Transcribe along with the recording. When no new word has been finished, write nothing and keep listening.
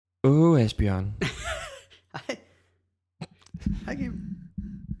Asbjørn. Hej. Hej, Kim.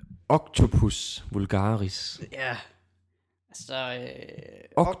 Octopus vulgaris. Ja, altså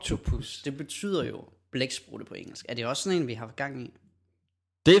Octopus. det betyder jo blæksprutte på engelsk. Er det også sådan en, vi har haft gang i?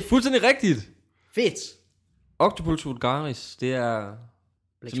 Det er fuldstændig rigtigt. Fedt. Octopus vulgaris, det er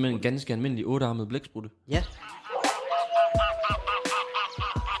simpelthen en Blæksprutte. ganske almindelig 8-armet blæksprutte. Ja.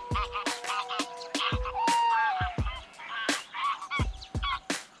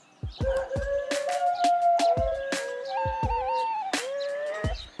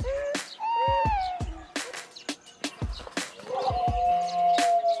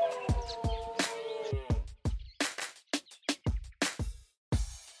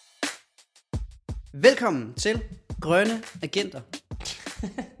 Velkommen til Grønne Agenter.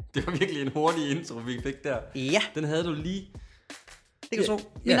 Det var virkelig en hurtig intro, vi fik der. Ja, Den havde du lige. det kan du tro.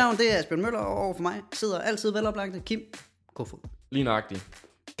 Mit navn det er Asbjørn Møller, og over for mig sidder altid veloplagte Kim Kofod. Lige nøjagtigt.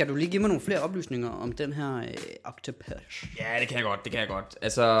 Kan du lige give mig nogle flere oplysninger om den her octopus? Ja, det kan jeg godt.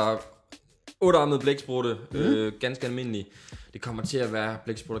 Altså, 8-armet blæksprutte, ganske almindelig. Det kommer til at være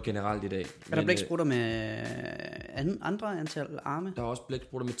blæksprutter generelt i dag. Er der blæksprutter med andre antal arme? Der er også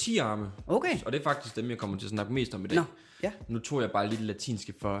blæksprutter med 10 arme. Okay. Og det er faktisk dem, jeg kommer til at snakke mest om i dag. Nå, ja. Nu tog jeg bare lidt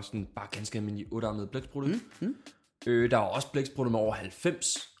latinske for sådan bare ganske almindelig 8-armede blæksprutte. Der er også blæksprutter med over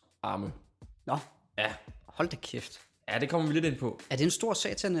 90 arme. Nå, Ja. hold da kæft. Ja, det kommer vi lidt ind på. Er det en stor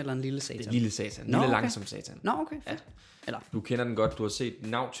satan eller en lille satan? Det er lille satan. Nå, Lille okay. langsom satan. Nå, okay, fedt. Eller, Du kender den godt. Du har set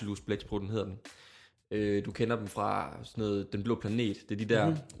Nautilus blæksprutten, hedder den. Du kender dem fra sådan noget, Den Blå Planet. Det er de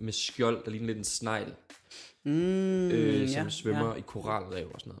der med skjold, der ligner lidt en snegl. Som svømmer i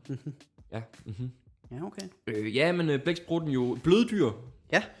koralrev og sådan noget. Ja, Ja, okay. ja, men blæksprutten jo bløddyr.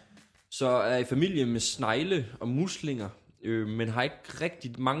 Ja, Så er i familie med snegle og muslinger, men har ikke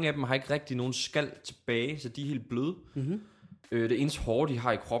rigtig, mange af dem har ikke rigtig nogen skal tilbage, så de er helt bløde. Det eneste hårde, de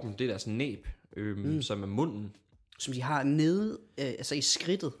har i kroppen, det er deres næb, som er munden. som de har nede, altså i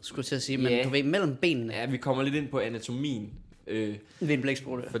skridtet, skulle jeg til at sige, men Ja. du ved, mellem benene Ja, vi kommer lidt ind på anatomien. ved en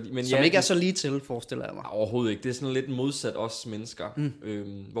blæksprutte, Men som ja, ikke er så lige til, forestiller jeg mig. Overhovedet ikke. Det er sådan lidt modsat os mennesker,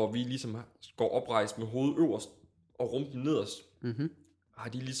 hvor vi ligesom går oprejst med hovedet øverst og rumpen nederst. Har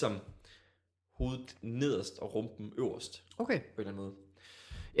de ligesom hovedet nederst og rumpen øverst. Okay. På en eller anden måde.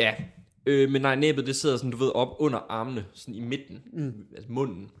 Ja, men nej, næbet det sidder sådan, du ved, op under armene, sådan i midten, altså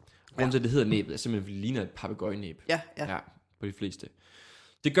munden. Grunden til, at det hedder næbet, er simpelthen, fordi det ligner et papegøjenæb. Ja. Ja, på de fleste.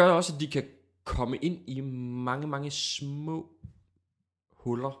 Det gør også, at de kan komme ind i mange, mange små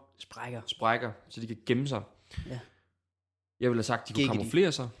huller, sprækker, så de kan gemme sig. Ja. Jeg ville have sagt, de kunne Giggity.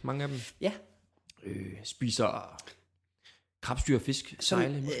 kamuflere sig, mange af dem. Ja. Spiser krabstyr, fisk,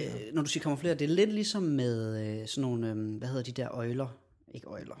 snegle, muslinger. Når du siger kamuflere, det er lidt ligesom med sådan nogle, hvad hedder de der øjler? Ikke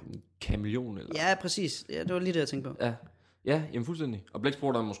øjler. Kameleon, eller? Ja, præcis. Ja, det var lige det, jeg tænkte på. Ja, jamen fuldstændig. Og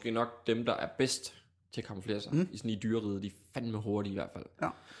blæksprutter er måske nok dem, der er bedst til at kamuflere sig. I sådan i dyreriget, de er fandme hurtige i hvert fald. Ja.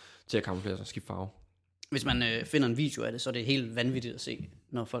 Til at kamuflere sig og skifte farve. Hvis man finder en video af det, så er det helt vanvittigt at se,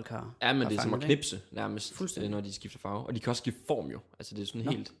 når folk har. Ja, men har det er som at fanget det, knipse nærmest, Fuldstændig. når de skifter farve. Og de kan også skifte form jo. Altså det er sådan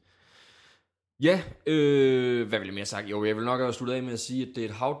Nå. helt... Ja, hvad vil jeg mere sagt? Jo, jeg vil nok have sluttet af med at sige, at det er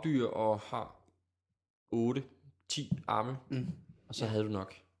et havdyr og har 8-10 arme. Og så havde du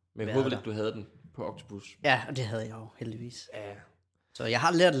nok. Men jeg Hvad håber er lidt, du havde den på Octopus. Ja, og det havde jeg jo heldigvis. Ja. Så jeg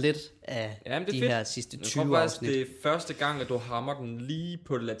har lært lidt af Ja, men det er de fedt. her sidste Jeg 20 tror faktisk, afsnit. det er første gang, at du hammer den lige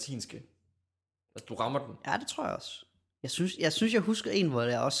på det latinske. Altså, du rammer den. Ja, det tror jeg også. Jeg husker en, hvor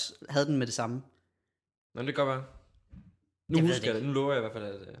jeg også havde den med det samme. Nå, det kan godt være. Nu Jeg ved husker det jeg det. Nu lover jeg i hvert fald,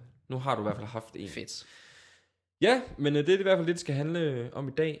 at nu har du i hvert fald haft en. Fedt. Ja, men det er i hvert fald det, det skal handle om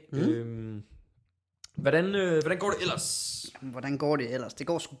i dag. Hvordan går det ellers? Hvordan går det ellers? Det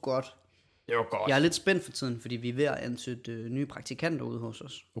går sgu godt. Det var godt. Jeg er lidt spændt for tiden, fordi vi er ved at ansætte nye praktikanter ude hos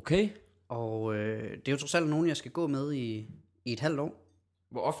os. Okay. Og det er jo trods alt nogen, jeg skal gå med i et halvt år.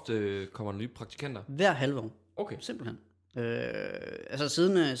 Hvor ofte kommer der nye praktikanter? Hver halve år. Okay. Simpelthen. Altså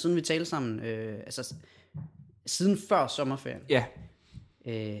siden vi talte sammen, altså siden før sommerferien, Ja.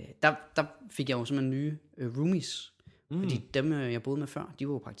 der fik jeg jo simpelthen nye roomies. Fordi dem, jeg boede med før, de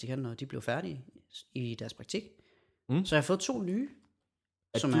var jo praktikanter, og de blev færdige i deres praktik. Så jeg har fået 2 nye.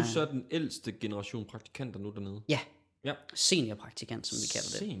 Er du så den ældste generation praktikanter nu dernede? Ja, Ja. seniorpraktikant, som vi kalder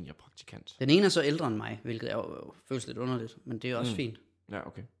det. Seniorpraktikant. Den ene er så ældre end mig, hvilket jo føles lidt underligt, men det er også fint. Ja,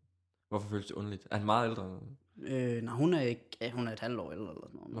 okay. Hvorfor føles det underligt? Er han meget ældre? Nej, hun er ikke, hun er et halvt år ældre eller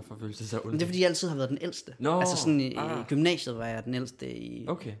noget. Hvorfor føles det så Men underligt? det er fordi, jeg altid har været den ældste. Nå, Altså sådan i gymnasiet var jeg den ældste, i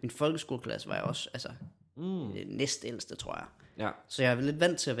Okay. min folkeskoleklasse var jeg også, altså næstældste, tror jeg. Ja, Så jeg er lidt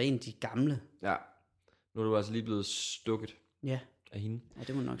vant til at være en af de gamle. ja. Nu er du altså lige blevet stukket Ja, af hende. ja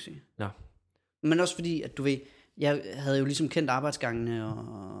det må jeg nok sige. Ja. Men også fordi, at du ved, Jeg havde jo ligesom kendt arbejdsgangene,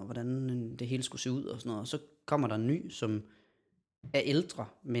 og hvordan det hele skulle se ud og sådan noget. Og så kommer der en ny, som er ældre,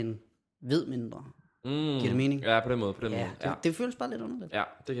 men ved mindre. Giver det mening? Ja, på den måde. Ja, det føles bare lidt underligt. Ja,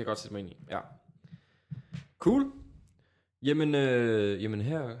 det kan jeg godt sætte mig ind i. Ja. Cool. Jamen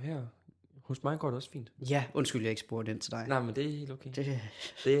her hos mig går det også fint. Ja, undskyld, jeg ikke spurgte ind til dig. Nej, men det er helt okay. Det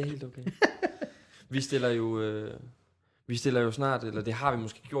er helt okay. Vi stiller jo snart, eller det har vi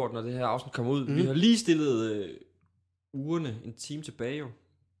måske gjort, når det her afsnit kommer ud. Vi har lige stillet ugerne en time tilbage jo.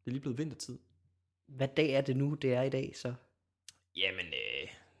 Det er lige blevet vintertid. Hvad dag er det nu, det er i dag så? Jamen,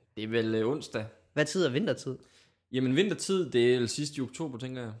 det er vel onsdag. Hvad tid er vintertid? Jamen, vintertid, det er sidst i oktober,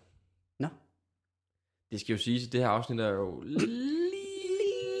 tænker jeg. Nå. Det skal jo siges, at det her afsnit er jo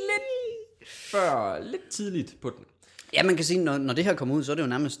lidt tidligt på den. Ja, man kan sige, når det her kommer ud, så er det jo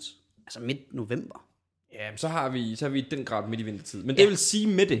nærmest midt november. Ja, så har vi i den grad midt i vintertid. Men det vil sige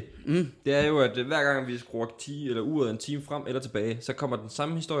med det, det er jo, at hver gang vi skruer uret en time frem eller tilbage, så kommer den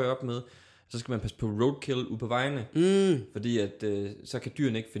samme historie op med, så skal man passe på roadkill ude på vejene. Fordi at så kan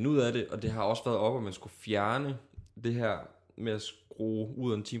dyrene ikke finde ud af det, og det har også været op, at man skulle fjerne det her med at skrue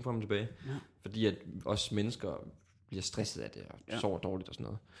uret en time frem og tilbage. Ja. Fordi at os mennesker bliver stresset af det, og sover dårligt og sådan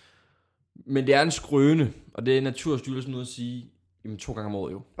noget. Men det er en skrøne, og det er Naturstyrelsen ude at sige, jamen 2 gange om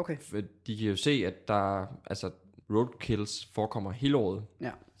året jo. Okay. For de kan jo se, at der roadkills forekommer hele året.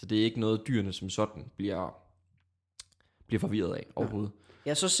 Ja. Så det er ikke noget, dyrene som sådan bliver forvirret af overhovedet.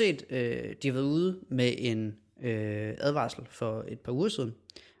 Jeg har så set, de har været ude med en advarsel for et par uger siden,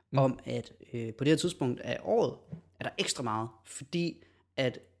 om at på det her tidspunkt af året, er der ekstra meget, fordi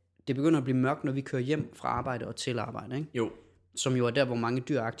at det begynder at blive mørkt, når vi kører hjem fra arbejde og til arbejde, ikke? Jo. Som jo er der, hvor mange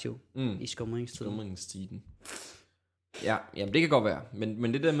dyr er aktive i skumringstiden. Ja, jamen det kan godt være.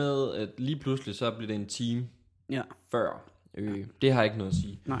 Men det der med, at lige pludselig, så bliver det en time før. Det har ikke noget at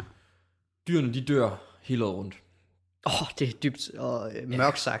sige. Nej. Dyrene, de dør hele året rundt. Det er dybt og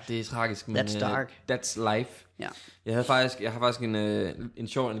mørkt sagt. Det er tragisk, men that's dark. That's life. Ja. Jeg har faktisk en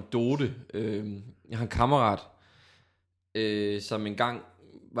sjov anekdote. Jeg har en kammerat, som engang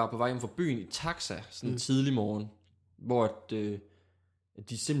var på vej hjem fra byen i taxa, sådan en tidlig morgen, hvor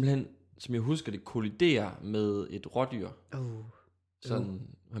de simpelthen, som jeg husker det, kolliderer med et rådyr. Sådan,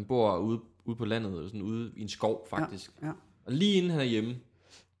 han bor ude på landet, sådan ude i en skov faktisk. Ja. Og lige inden han er hjemme,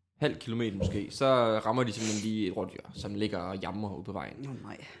 halv kilometer måske, så rammer de simpelthen lige et rådyr, som ligger og jammer ude på vejen.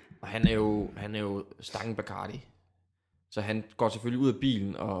 Nej. Og han er jo stangen Bacardi. Så han går selvfølgelig ud af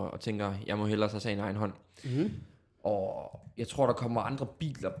bilen og tænker, jeg må hellere tage sagen i egen hånd. Og jeg tror, der kommer andre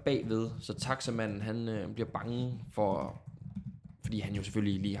biler bagved, så taxamanden, han bliver bange for, fordi han jo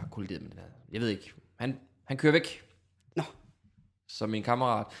selvfølgelig lige har kollideret med den her. Jeg ved ikke, han kører væk. Nå. Så min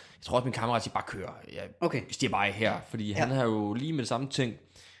kammerat, jeg tror også min kammerat siger, bare kører. Jeg stiger bare her, fordi han har jo lige med det samme ting.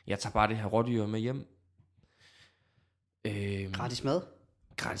 Jeg tager bare det her rådyr med hjem. Gratis mad.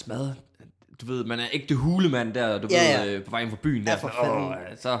 Gratis mad. Du ved, man er ægte hulemand der, du ved, på vejen fra byen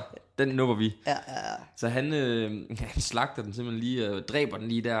der. Så den nupper vi. Ja. Så han slagter den simpelthen lige, dræber den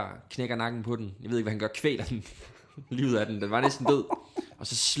lige der, knækker nakken på den. Jeg ved ikke, hvad han gør, kvæler den lige ud af den. Den var næsten død. Og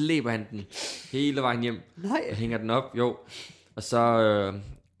så slæber han den hele vejen hjem. Nej. Og hænger den op, Og så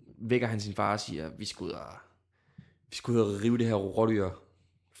vækker han sin far og siger, vi skal ud og rive det her rådyr.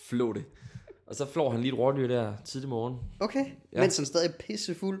 Flå det. Og så flår han lige et rådyr der tidlig morgen. Okay, mens han stadig er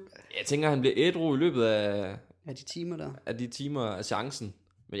pissefuld. Jeg tænker, han bliver ædru i løbet af de timer der. Af de timer af seancen.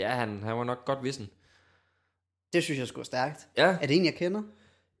 Men ja, han var nok godt vissen. Det synes jeg sgu er stærkt. Ja. Er det en, jeg kender?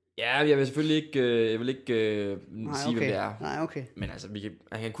 Ja, jeg vil selvfølgelig ikke, sige, hvem det er. Nej, okay. Men altså,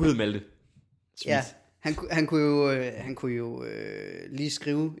 han kan kunne melde det. Ja, han kunne jo lige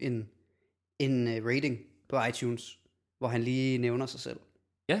skrive en rating på iTunes, hvor han lige nævner sig selv.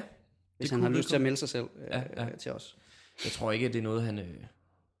 Ja. Hvis han har lyst til at melde sig selv til os. Jeg tror ikke, at det er noget, han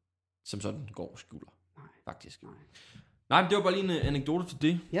som sådan går og skjuler. Nej. Faktisk. Nej, men det var bare lige en anekdote til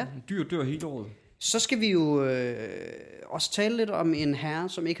det. Ja. Dyr dør hele året. Så skal vi jo også tale lidt om en herre,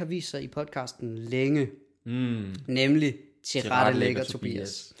 som ikke har vist sig i podcasten længe. Nemlig tilrettelægger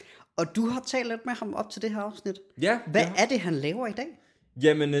Tobias. Og du har talt lidt med ham op til det her afsnit. Ja. Hvad er det, han laver i dag?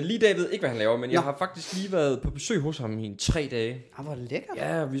 Jamen, lige i dag ved jeg ikke, hvad han laver, men jeg har faktisk lige været på besøg hos ham i 3 dage. Hvor lækkert.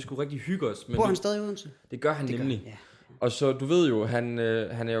 Ja, vi skulle rigtig hygge os. Bor han stadig i Odense? Det gør han nemlig. Ja. Og så, du ved jo, han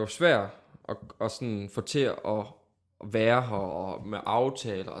er jo svær at sådan få til at være her og med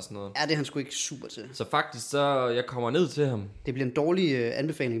aftaler og sådan noget. Ja, det er han sgu ikke super til. Så faktisk, så jeg kommer ned til ham. Det bliver en dårlig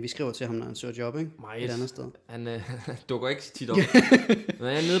anbefaling, vi skriver til ham, når han søger job, ikke? Et andet sted. Han dukker ikke tit op. Men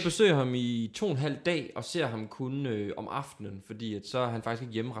jeg er nede og besøger ham i 2,5 dag, og ser ham kun om aftenen, fordi at så er han faktisk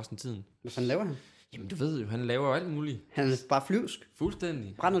ikke hjemme resten af tiden. Hvad fanden laver han? Jamen, du ved jo, han laver jo alt muligt. Han er bare flyvsk.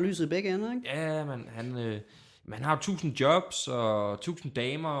 Fuldstændig. Brænder lyset i begge ender, ikke? Ja, men Man har 1000 jobs og 1000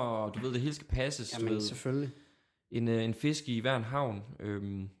 damer, og du ved, det hele skal passes. Jamen, selvfølgelig. En fisk i hver en havn.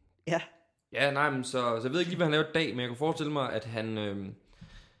 Ja. Ja, nej, men så jeg ved ikke lige, hvad han laver i dag, men jeg kan forestille mig, at han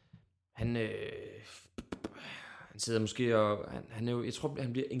sidder måske og... Han er jo, jeg tror,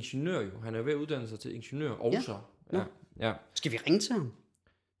 han bliver ingeniør jo. Han er jo ved at uddanne sig til ingeniør også. Ja. Skal vi ringe til ham?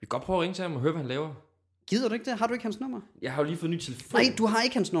 Vi kan godt prøve at ringe til ham og høre, hvad han laver. Gider du ikke det? Har du ikke hans nummer? Jeg har jo lige fået en ny telefon. Nej, du har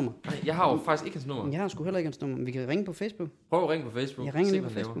ikke hans nummer. Nej, jeg har jo faktisk ikke hans nummer. Jeg har sgu heller ikke hans nummer. Vi kan ringe på Facebook. Prøv at ringe på Facebook. Jeg ringer lige på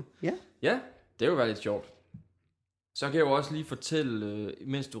Facebook. Ja. Ja, det vil være lidt sjovt. Så kan jeg jo også lige fortælle,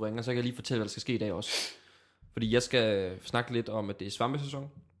 mens du ringer, så kan jeg lige fortælle, hvad der skal ske i dag også. Fordi jeg skal snakke lidt om, at det er svampesæson.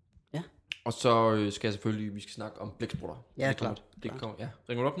 Ja. Og så skal jeg selvfølgelig, vi skal snakke om blæksprutter. Ja, klart. Det kommer. Ja.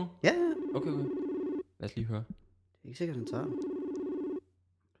 Ringer du op nu? Ja. Okay. Lad os lige høre. Det er ikke sikkert, han tager den.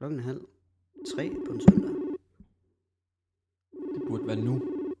 2:30 på en søndag. Det burde være nu,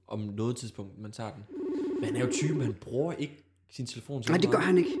 om noget tidspunkt, man tager den. Men han er jo typen, han bruger ikke sin telefon så Nej, det gør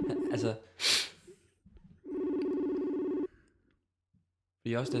han ikke. Altså...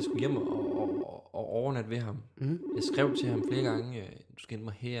 Jeg også, da jeg skulle hjem og overnatte ved ham. Jeg skrev til ham flere gange, du skal hente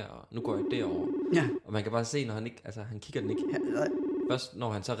mig her, og nu går jeg derover. Ja. Og man kan bare se, når han ikke, altså han kigger den ikke. Ja, først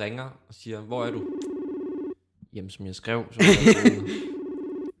når han så ringer og siger, hvor er du? Jamen, som jeg skrev. Så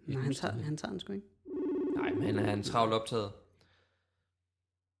nej, han tager den sgu ikke. Nej, men han er travlt optaget.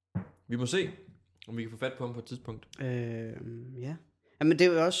 Vi må se, om vi kan få fat på ham på et tidspunkt. Ja. Jamen det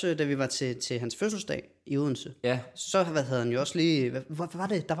var jo også, da vi var til hans fødselsdag i Odense. Ja. Så havde han jo også lige... Hvad var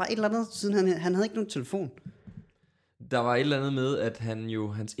det? Der var et eller andet, siden han havde ikke nogen telefon. Der var et eller andet med, at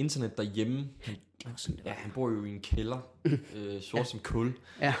hans internet derhjemme... Han bor jo i en kælder, sort som kul.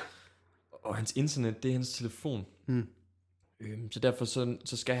 Ja. Og hans internet, det er hans telefon. Så derfor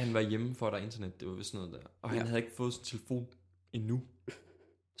så skal han være hjemme, for at der er internet. Det var vist noget der. Og han havde ikke fået sin telefon endnu.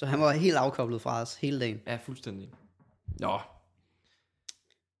 Så han var helt afkoblet fra os hele dagen. Ja, fuldstændig. Nå.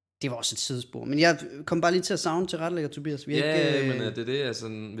 Det var også et sidespor. Men jeg kom bare lige til at savne til retlægger Tobias. Men det er det. Altså,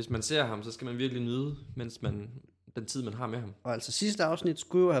 hvis man ser ham, så skal man virkelig nyde, den tid, man har med ham. Og altså sidste afsnit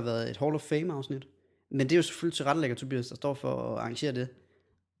skulle jo have været et Hall of Fame afsnit. Men det er jo selvfølgelig til retlægger Tobias, der står for at arrangere det.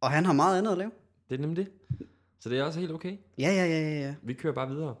 Og han har meget andet at lave. Det er nemlig det. Så det er også helt okay. Ja. Vi kører bare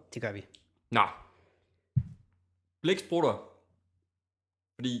videre. Det gør vi. Nå. Blæksprutter.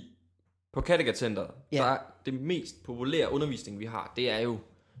 Fordi på Kattegat-centeret, der er det mest populære undervisning, vi har, det er jo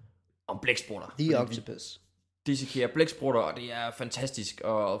om blæksprutter. The Octopus. Dissekerer blæksprutter, og det er fantastisk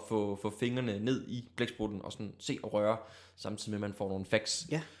at få fingrene ned i blæksprutten og sådan se og røre, samtidig med at man får nogle facts.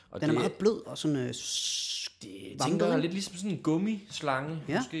 Ja, og den er meget blød og sådan... det tænker jeg lidt ligesom sådan en gummislange,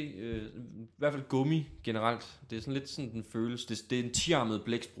 måske. I hvert fald gummi generelt. Det er sådan lidt sådan, den føles. Det er en 10-armet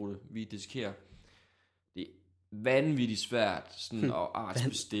blæksprutte, vi dissekerer. Det er vanvittigt svært sådan at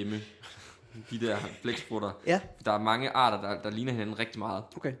artsbestemme de der blæksprutter. Ja. Der er mange arter, der ligner hinanden rigtig meget.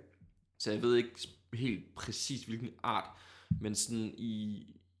 Okay. Så jeg ved ikke helt præcis hvilken art, men sådan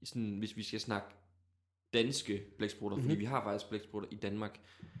hvis vi skal snakke danske blæksprutter, fordi vi har faktisk blæksprutter i Danmark.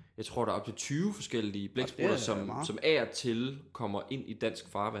 Jeg tror der er op til 20 forskellige blæksprutter, som af og til kommer ind i dansk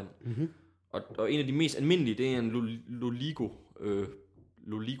farvand. Og en af de mest almindelige, det er en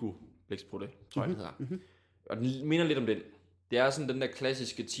Loligo blæksprutte, tror jeg den hedder. Og den minder lidt om den. Det er sådan den der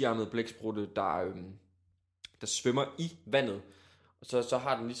klassiske 10-armede blæksprutte, der svømmer i vandet. Og så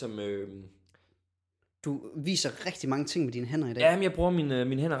har den ligesom... Du viser rigtig mange ting med dine hænder i dag. Ja, men jeg bruger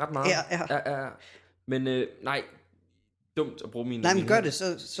mine hænder ret meget. Ja. Men nej, dumt at bruge mine Nej, men gør det,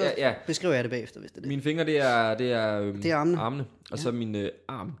 så beskriver jeg det bagefter, hvis det er det. Mine fingre, det er armene. Og så min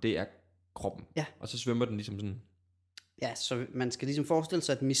arm, det er kroppen. Ja. Og så svømmer den ligesom sådan... Ja, så man skal ligesom forestille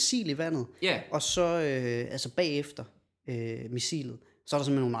sig et missil i vandet. Ja. Og så altså bagefter missilet, så er der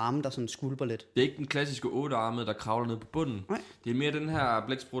simpelthen nogle arme, der sådan skulper lidt. Det er ikke den klassiske 8-armede, der kravler ned på bunden. Nej. Det er mere den her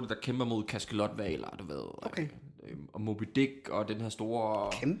blæksprutte, der kæmper mod kaskelotvaler, du ved. Okay. Og Moby Dick og den her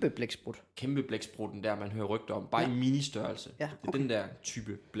store... Kæmpe blæksprut. Kæmpe blæksprutten der, man hører rygter om. Bare i ministørrelse. Ja, okay. Det er den der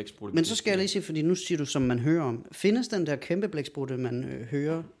type blæksprutte. Men så skal jeg lige sige, fordi nu siger du, som man hører om. Findes den der kæmpe blæksprutte, man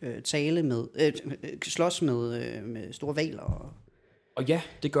hører tale med, slås med store valer? Og ja,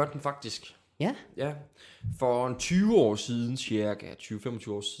 det gør den faktisk. Ja? Ja. For 20 år siden, cirka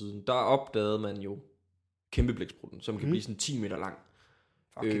 20-25 år siden, der opdagede man jo kæmpe blæksprutten, som kan blive sådan 10 meter lang.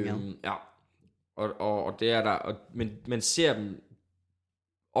 Ja. Og det er der, men man ser dem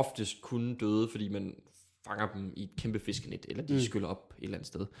oftest kun døde, fordi man fanger dem i et kæmpe fiskenet, eller de skyller op et eller andet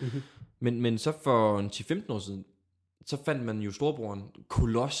sted. Men så for 10-15 år siden, så fandt man jo storebroren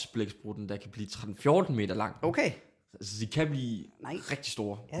kolosblæksprutten, der kan blive 13-14 meter lang. Okay. Altså de kan blive rigtig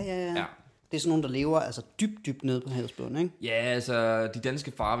store. Ja. Det er sådan nogle, der lever altså dybt nede på havets bund, ikke? Ja, altså de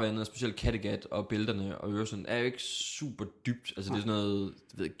danske farvande, specielt Kattegat og bælterne og Øresund, er jo ikke super dybt. Altså det er sådan noget,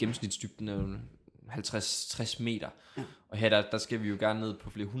 gennemsnitsdybden er jo 50-60 meter. Ja. Og her der skal vi jo gerne ned på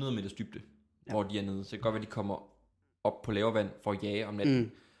flere 100 meters dybde, hvor de er nede. Så det kan godt være, de kommer op på lavere vand for at jage om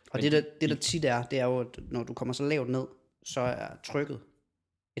natten. Og det der tit det er jo, at når du kommer så lavt ned, så er trykket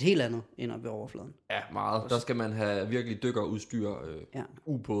et helt andet end oppe ved overfladen. Ja, meget. Der skal man have virkelig dykkerudstyr,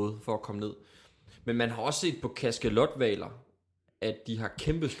 ubåde for at komme ned. Men man har også set på kaskelotvaler, at de har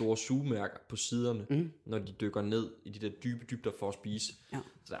kæmpe store sugemærker på siderne, når de dykker ned i de der dybe dybder for at spise. Ja.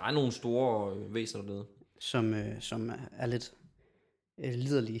 Så der er nogle store væsener dernede. Som er lidt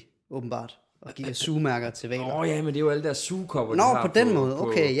liderlige, åbenbart, og giver sugemærker til valer. Ja, men det er jo alle der sugekopper, de har på den måde.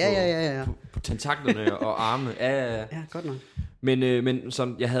 Okay, ja. På tentaklerne og armene. Ja, godt nok. Men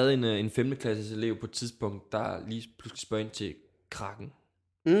som jeg havde en 5. klasses elev på et tidspunkt, der lige pludselig spørger ind til kraken.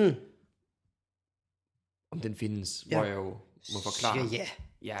 Om den findes, hvor jeg jo må forklare.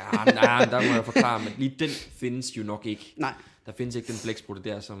 Ja, der må jeg forklare, men lige den findes jo nok ikke. Nej. Der findes ikke den blæksprutte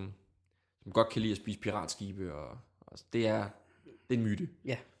der, som godt kan lide at spise piratskibe, og det er en myte.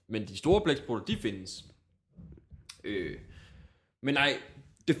 Ja. Men de store blæksprutter, de findes. Men nej,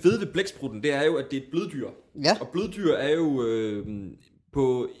 det fede ved blæksprutten, det er jo, at det er et bløddyr. Ja. Og bløddyr er jo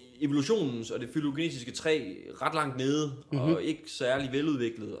på evolutionens og det fylogenetiske træ ret langt nede, og ikke særlig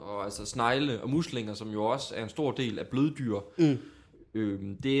veludviklet. Og altså snegle og muslinger, som jo også er en stor del af bløddyr,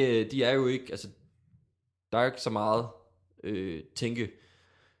 de er jo ikke, altså der er jo ikke så meget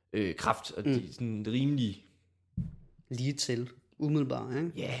tænkekraft, og de er sådan rimelig lige til. Umiddelbart,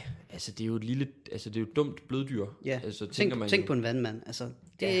 ikke? Ja, altså det er jo et lille, altså det er jo et dumt bløddyr. Ja, altså, tænk på en vandmand. Altså,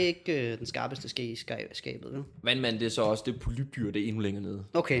 det er ikke den skarpeste ske i skabet, vel? Vandmand, det er så også det polypdyr, det er endnu længere nede.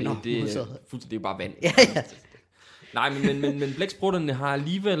 Okay, det er jo bare vand. Ja. Nej, men blæksprutterne har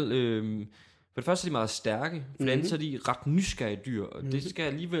alligevel, for det første er de meget stærke, for det andet så er de ret nysgerrige dyr, og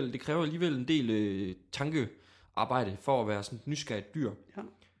det kræver alligevel en del tankearbejde for at være sådan et nysgerrigt dyr. Ja.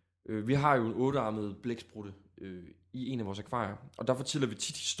 Vi har jo en 8-armet blæksprutte i en af vores akvarier, og der fortæller vi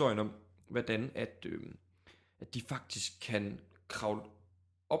tit historien om, hvordan at de faktisk kan kravle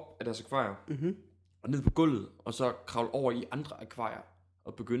op af deres akvarier, og ned på gulvet, og så kravle over i andre akvarier,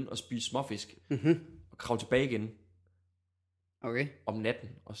 og begynde at spise småfisk, og kravle tilbage igen om natten,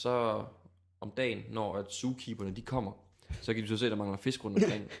 og så om dagen, når at zookeeperne de kommer, så kan de så se, at der mangler fisk rundt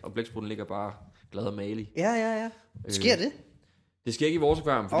omkring, og blæksprutten ligger bare glad og malig. Ja. Sker det? Det sker ikke i vores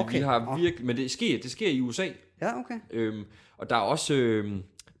akvarium, fordi vi har virkelig, men det sker i USA. Ja, okay. Og der er også,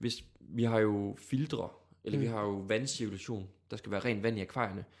 hvis vi har jo filtre, eller vi har jo vandcirkulation, der skal være rent vand i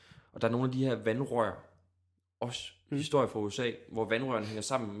akvarierne, og der er nogle af de her vandrør, også historier fra USA, hvor vandrørene hænger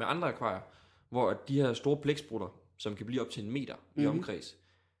sammen med andre akvarier, hvor de her store blæksprutter, som kan blive op til 1 meter i omkreds,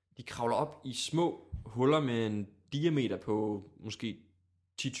 de kravler op i små huller med en diameter på måske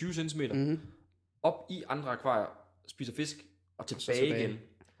 10-20 cm, op i andre akvarier, spiser fisk, og tilbage igen.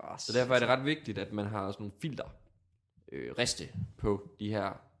 Så derfor er det ret vigtigt, at man har sådan nogle filter riste på de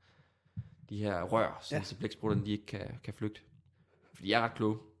her rør, så blæksprutterne de ikke kan flygte. Fordi de er ret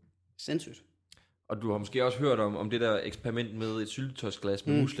kloge. Sindssygt. Og du har måske også hørt om det der eksperiment med et syltetøjsglas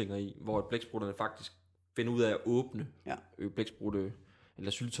med muslinger i, hvor blæksprutterne faktisk finder ud af at åbne blæksprutte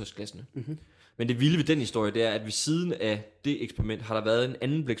eller syltetøjsglassene. Men det vilde ved den historie, det er, at ved siden af det eksperiment har der været en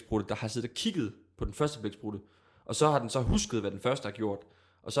anden blæksprutte, der har siddet og kigget på den første blæksprutte, og så har den så husket, hvad den første har gjort,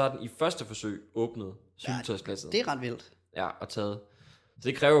 og så har den i første forsøg åbnet syltetøjsglasset. Det er ret vildt. Ja, og taget. Så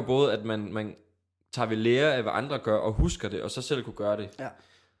det kræver både, at man tager ved lære af, hvad andre gør, og husker det, og så selv kunne gøre det. Ja.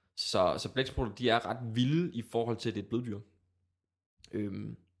 Så blæksprutter, de er ret vilde i forhold til, at det er et bløddyr.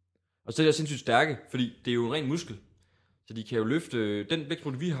 Og så er de sindssygt stærke, fordi det er jo en ren muskel. Så de kan jo løfte, den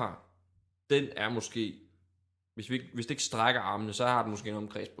blæksprutte, vi har, den er måske, hvis det ikke strækker armene, så har den måske en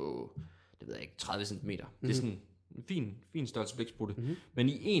omkreds på, det ved jeg ikke, 30 cm. Det er sådan en fin størrelse blæksprutte. Men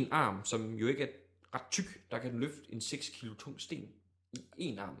i en arm, som jo ikke er ret tyk, der kan den løfte en 6 kilo tung sten i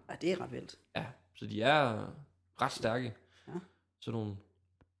en arm. Ja, det er ret vildt. Ja, så de er ret stærke. Ja. Sådan nogle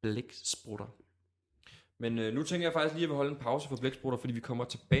blæksprutter. Men nu tænker jeg faktisk lige, at vi holde en pause for blæksprutter, fordi vi kommer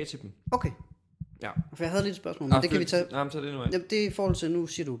tilbage til dem. Okay. Ja. For jeg havde lidt et spørgsmål, men det kan vi tage. Nej, men tag det nu af. Jamen, det er i forhold til, nu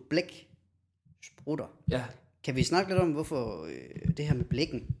siger du blæksprutter. Ja. Kan vi snakke lidt om, hvorfor det her med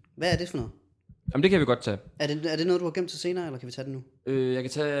blækken? Hvad er det for noget? Jamen, det kan vi godt tage. Er det noget, du har gemt til senere, eller kan vi tage det nu? Jeg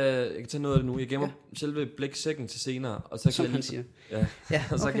kan tage noget af det nu. Jeg gemmer selve blæksækken til senere, og så som kan han siger.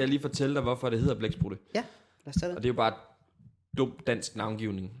 Og så kan jeg lige fortælle dig, hvorfor det hedder blæksprutte. Ja, lad os tage det. Og det er jo bare dum dansk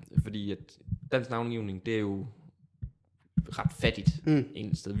navngivning, fordi at dansk navngivning, det er jo ret fattigt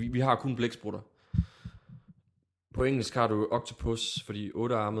en sted. Vi har kun blæksprutter. På engelsk har du octopus, fordi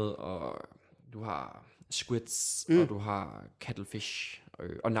 8-armet, og du har squids, og du har cuttlefish,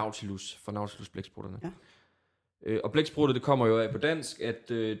 og nautilus, for nautilus blæksprutterne. Ja. Og blæksprutte, det kommer jo af på dansk, at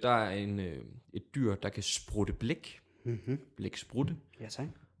der er et dyr, der kan sprutte blæk. Blæksprutte. Ja, tak.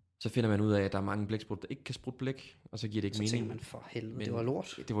 Så finder man ud af, at der er mange blæksprutte, der ikke kan sprutte blæk, og så giver det ikke Så mening. tænker man, for helvede, det var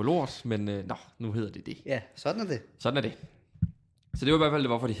lort. Det var lort, men nu hedder det det. Ja, sådan er det. Sådan er det. Så det var i hvert fald det,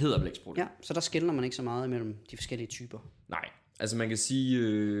 hvorfor de hedder blæksprutte. Ja, så der skelner man ikke så meget imellem de forskellige typer. Nej, altså man kan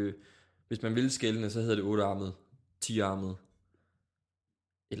sige, hvis man vil skelne, så hedder det 8-armet, 10-armet,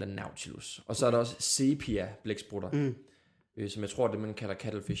 eller nautilus. Og så er der også sepia blæksprutter, som jeg tror er det, man kalder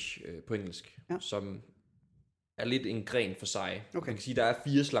cuttlefish på engelsk, som er lidt en gren for sig. Okay. Man kan sige, der er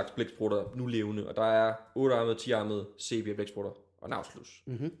 4 slags blæksprutter nu levende, og der er 8-armet, 10-armet, sepia blæksprutter og nautilus.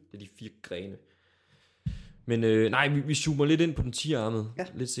 Det er de 4 grene. Men nej, vi zoomer lidt ind på den 10-armede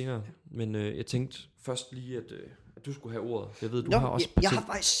lidt senere. Men jeg tænkte først lige, at du skulle have ordet. Jeg ved, du har også... Jeg har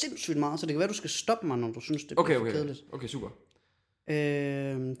faktisk sindssygt meget, så det kan være, du skal stoppe mig, når du synes, det bliver for kedeligt. Okay, super.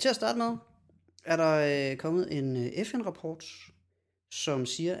 Til at starte med, er der kommet en FN-rapport, som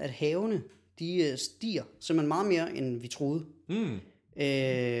siger, at havene, de stiger simpelthen meget mere, end vi troede.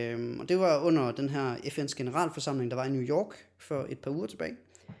 Og det var under den her FN's generalforsamling, der var i New York for et par uger tilbage,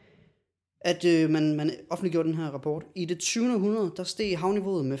 at man offentliggjorde den her rapport. I det 20. århundrede, der steg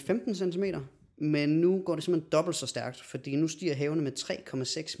havniveauet med 15 cm, men nu går det simpelthen dobbelt så stærkt, fordi nu stiger havene med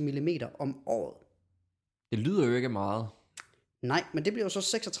 3,6 mm om året. Det lyder jo ikke meget. Nej, men det bliver jo så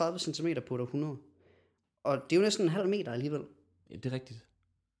 36 cm på et århundrede. Og det er jo næsten en halv meter alligevel. Ja, det er rigtigt.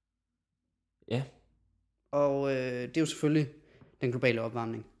 Ja. Og det er jo selvfølgelig den globale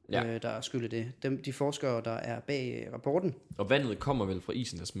opvarmning, der er skyld i det. De forskere, der er bag rapporten. Og vandet kommer vel fra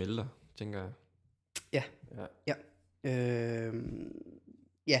isen, der smelter, tænker jeg.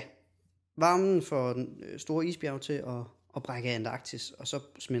 Ja. Varmen får den store isbjerg til at brække af Antarktis, og så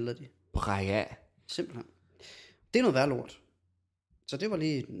smelter de. Brække af? Simpelthen. Det er noget værd lort. Så det var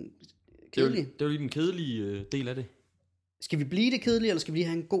lige kedeligt. Det var lige den kedelige del af det. Skal vi blive det kedelige, eller skal vi lige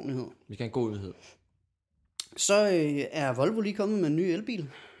have en god nyhed? Vi skal have en god nyhed. Så er Volvo lige kommet med en ny elbil.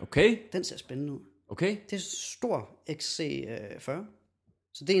 Okay. Den ser spændende ud. Okay. Det er stor XC40.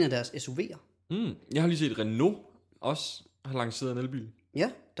 Så det er en af deres SUV'er. Jeg har lige set Renault også har lanceret en elbil.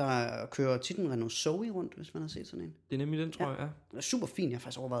 Ja, der kører tit en Renault Zoe rundt, hvis man har set sådan en. Det er nemlig den, tror jeg, ja. Den er super fin. Jeg har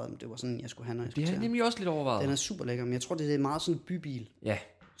faktisk overvejet, om det var sådan, jeg skulle have, når jeg skulle Det har jeg nemlig også lidt overvejet. Den er super lækker, men jeg tror, det er meget sådan en bybil. Ja.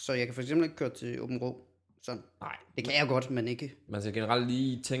 Så jeg kan for eksempel ikke køre til Åben Rå. Sådan. Nej. Det kan jeg godt, men ikke. Man skal generelt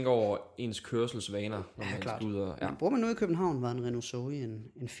lige tænke over ens kørselsvaner. Når man klart. Skal ud og, Men bruger man noget i København, var en Renault Zoe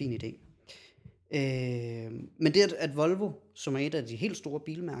en fin idé. Men det, at Volvo, som er et af de helt store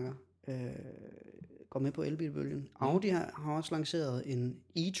bilmærker, går med på elbilbølgen. Audi har også lanceret en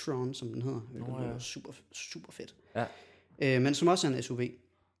e-tron, som den hedder. Det er super, super fedt. Ja. Men som også er en SUV.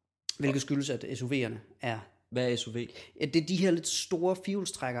 Hvilket skyldes, at SUV'erne er... Hvad er SUV? Ja, det er de her lidt store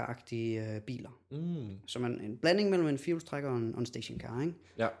fjolstrækkeragtige biler. Som er en blanding mellem en fjolstrækker og en stationcar, ikke?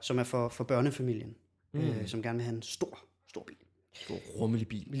 Ja. Som er for børnefamilien, som gerne vil have en stor bil. Stor rummelig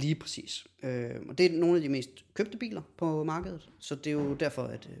bil. Lige præcis. Og det er nogle af de mest købte biler på markedet, så det er jo derfor,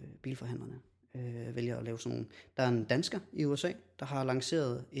 at bilforhandlerne vælger at lave sådan nogle. Der er en dansker i USA, der har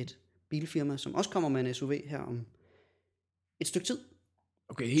lanceret et bilfirma, som også kommer med en SUV her om et stykke tid.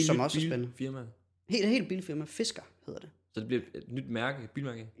 Okay, helt som nyt også er spændende. Firma. Helt bilfirma. Fisker hedder det. Så det bliver et nyt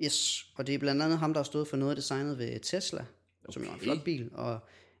bilmærke? Yes, og det er blandt andet ham, der har stået for noget af designet ved Tesla, som jo er en flot bil, og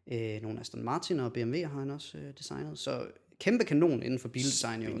nogle Aston Martin og BMW har han også designet. Så kæmpe kanon inden for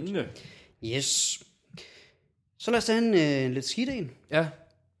bildesign. Spændende. Yes. Så lad os tage en lidt skidt en. Ja.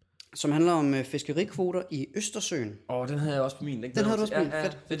 Som handler om fiskerikvoter i Østersøen. Den havde jeg også på min. Den havde du også på min.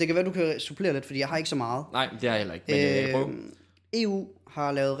 Fedt. Det kan være, du kan supplere lidt, fordi jeg har ikke så meget. Nej, det har jeg heller ikke, men EU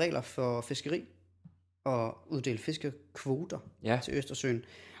har lavet regler for fiskeri og uddelt fiskekvoter til Østersøen.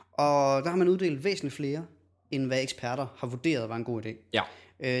 Og der har man uddelt væsentligt flere, end hvad eksperter har vurderet var en god idé. Ja.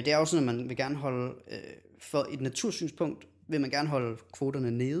 Det er også sådan, at man vil gerne holde, for et natursynspunkt, vil man gerne holde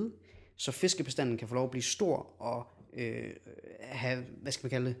kvoterne nede, så fiskebestanden kan få lov at blive stor og have, hvad skal man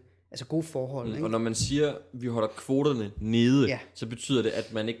kalde det, altså gode forhold. Ikke? Og når man siger, at vi holder kvoterne nede, så betyder det,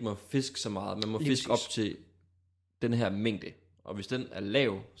 at man ikke må fiske så meget. Man må fiske op til den her mængde. Og hvis den er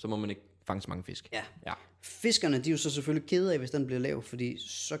lav, så må man ikke fange så mange fisk. Ja. Fiskerne, de er jo så selvfølgelig kede af, hvis den bliver lav, fordi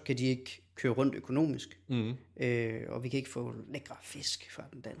så kan de ikke køre rundt økonomisk. Og vi kan ikke få lækre fisk fra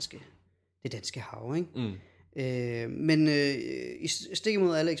det danske hav. Ikke? Men i stik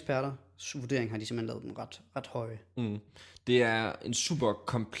imod alle eksperters vurdering har de simpelthen lavet dem ret høje. Det er en super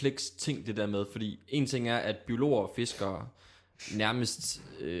kompleks ting, det der med, fordi en ting er, at biologer og fiskere nærmest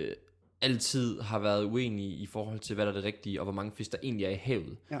altid har været uenige i forhold til, hvad der er det rigtige, og hvor mange fisk, der egentlig er i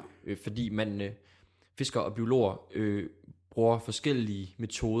havet. Ja. Fordi man, fiskere og biologer, bruger forskellige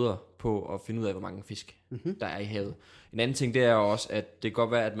metoder på at finde ud af, hvor mange fisk, der er i havet. En anden ting, det er også, at det kan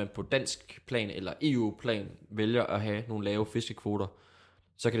godt være, at man på dansk plan eller EU-plan vælger at have nogle lave fiskekvoter.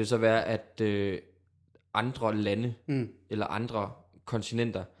 Så kan det så være, at andre lande eller andre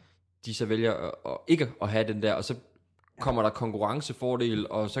kontinenter, de så vælger ikke at have den der, og så kommer der konkurrencefordel,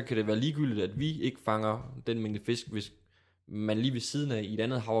 og så kan det være ligegyldigt, at vi ikke fanger den mængde fisk, hvis man lige ved siden af i et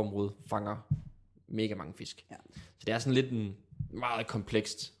andet havområde fanger mega mange fisk. Ja. Så det er sådan lidt en meget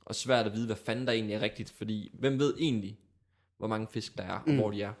komplekst og svært at vide, hvad fanden der egentlig er rigtigt, fordi hvem ved egentlig, hvor mange fisk der er, og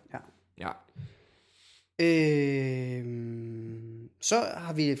hvor de er. Ja. Så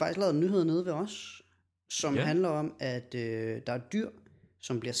har vi faktisk lavet en nyhed nede ved os, som handler om, at der er dyr,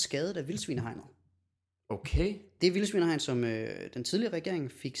 som bliver skadet af vildsvinehegnet. Okay. Det er vildsvinehegn, som den tidligere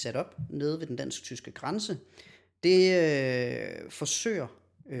regering fik sat op nede ved den dansk-tyske grænse. Det forsøger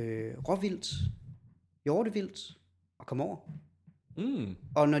råvildt, hjortevildt at komme over.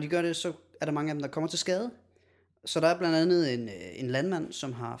 Og når de gør det, så er der mange af dem, der kommer til skade. Så der er blandt andet en landmand,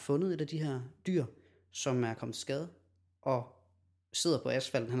 som har fundet et af de her dyr, som er kommet til skade, og sidder på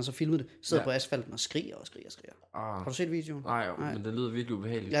asfalten. Han har så filmet det. Sidder på asfalten og skriger og skriger og skriger. Har du set videoen? Nej, men det lyder virkelig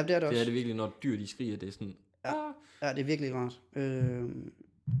ubehageligt. Ja, det er det også. Det er det virkelig, når dyr de skriger, det er sådan... Ja, det er virkelig rart.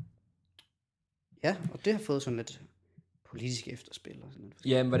 Ja, og det har fået sådan lidt politisk efterspil og sådan noget.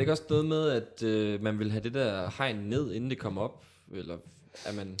 Ja, men var det ikke også noget med, at man ville have det der hegn ned, inden det kom op? Eller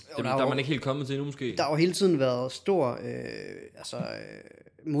er man, der er man ikke helt kommet til endnu måske? Der har jo hele tiden været stor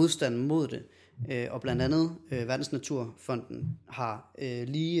modstand mod det. Og blandt andet Verdensnaturfonden har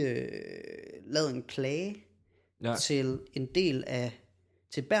lige lavet en klage til en del af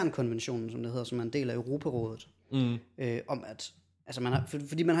til Bernkonventionen, som det hedder, som er en del af Europarådet, om at altså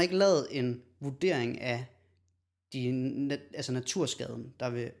fordi man har ikke lavet en vurdering af naturskaden, der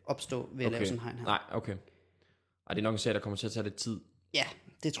vil opstå ved at lave sådan en hegn her. Nej, okay. Og det er nok en sag, der kommer til at tage lidt tid. Ja,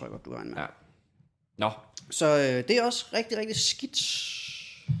 det tror jeg godt, du regner med. Ja. Nå. Så det er også rigtig, rigtig skidt.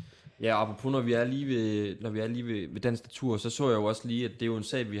 Ja, apropos, når vi er lige ved Dansk Natur, så jeg jo også lige, at det er jo en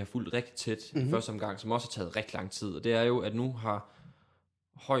sag, vi har fulgt rigtig tæt i første omgang, som også har taget rigtig lang tid. Og det er jo, at nu har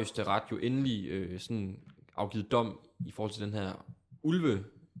Højesteret jo endelig sådan afgivet dom i forhold til den her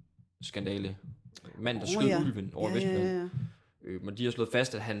ulveskandale. Mand, der skød ulven over Vestjylland. Men de har slået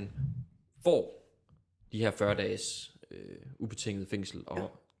fast, at han får de her 40 dages ubetinget fængsel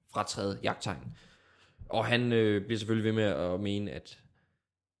og fratræde jagttegn. Og han bliver selvfølgelig ved med at mene, at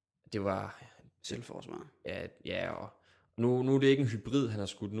det var selvforsvar. Ja, og nu er det ikke en hybrid, han har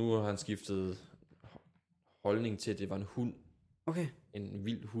skudt. Nu har han skiftet holdning til, at det var en hund. Okay. En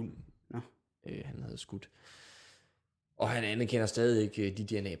vild hund, han havde skudt. Og han anerkender stadig ikke de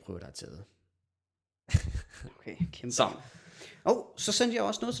DNA-prøver, der er taget. Okay, kæmpe. Så sendte jeg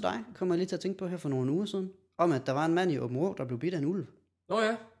også noget til dig, kommer jeg lige til at tænke på her for nogle uger siden, om at der var en mand i Aabenraa, der blev bidt af en ulv.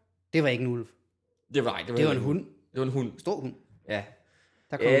 Ja. Det var ikke en ulv. Det var en hund. Det var en hund. Stor hund. Ja.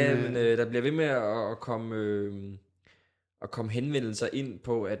 Der bliver ved med at komme henvendelser ind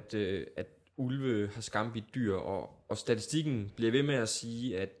på, at ulve har skambidt dyr, og statistikken bliver ved med at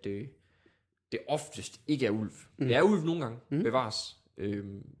sige, at det oftest ikke er ulv. Det er ulv nogle gange, bevares,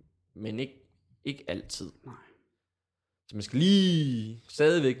 men ikke altid. Nej. Så man skal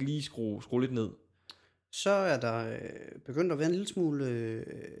stadigvæk lige skrue lidt ned. Så er der begyndt at være en lille smule,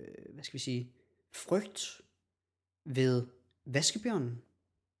 frygt ved vaskebjørnen.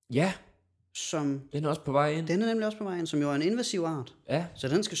 Ja. Den er også på vej ind. Den er nemlig også på vej ind, som jo er en invasiv art. Ja. Så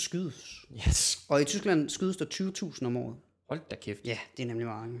den skal skydes. Yes. Og i Tyskland skydes der 20.000 om året. Hold da kæft. Ja, det er nemlig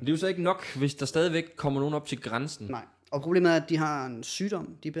mange. Det er jo så ikke nok, hvis der stadigvæk kommer nogen op til grænsen. Nej. Og problemet er, at de har en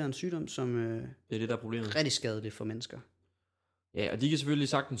sygdom. De bærer en sygdom, som det er det, der er problemet. Er rigtig skadelig for mennesker. Ja, og de kan selvfølgelig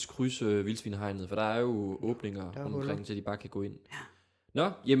sagtens krydse vildsvinehegnet, for der er jo åbninger omkring, så de bare kan gå ind. Ja.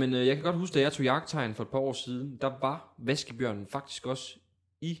 Nå, jamen jeg kan godt huske, da jeg tog jagttegn for et par år siden, der var vaskebjørnen faktisk også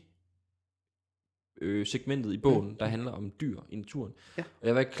i segmentet i bogen, der handler om dyr i naturen. Ja. Og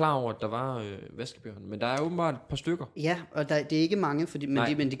jeg var ikke klar over, at der var vaskebjørn, men der er åbenbart et par stykker. Ja, og det er ikke mange,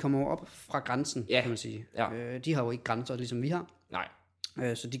 men de kommer jo op fra grænsen, kan man sige. Ja. De har jo ikke grænser, ligesom vi har. Nej.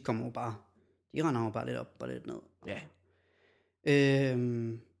 Så de kommer jo bare, de render jo bare lidt op og lidt ned. Ja.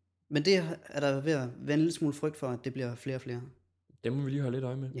 Men det er der ved at være en lille smule frygt for, at det bliver flere og flere. Det må vi lige holde lidt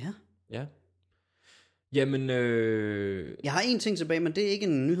øje med. Ja. Jamen, jeg har en ting tilbage, men det er ikke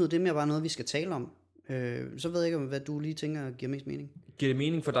en nyhed, det er mere bare noget, vi skal tale om. Så ved jeg ikke, hvad du lige tænker giver mest mening. Giver det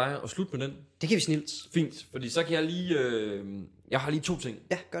mening for dig at slutte med den? Det kan vi snilt. Fint, fordi så kan jeg lige... jeg har lige 2 ting.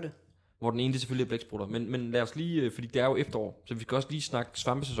 Ja, gør det. Hvor den ene, det selvfølgelig er blæksprutter. Men lad os lige... fordi det er jo efterår, så vi skal også lige snakke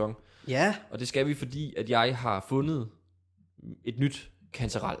svampesæson. Ja. Og det skal vi, fordi at jeg har fundet et nyt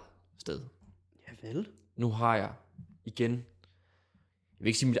kantarel-sted. Ja vel. Nu har jeg igen, jeg vil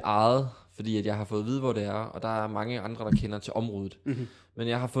ikke sige mit eget, fordi at jeg har fået at vide, hvor det er, og der er mange andre, der kender til området. Mm-hmm. Men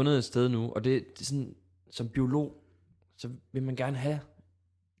jeg har fundet et sted nu, og det er sådan, som biolog, så vil man gerne have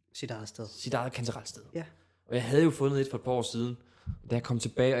Sit eget sted. sit eget kantarelsted. Ja. Og jeg havde jo fundet et for et par år siden, da jeg kom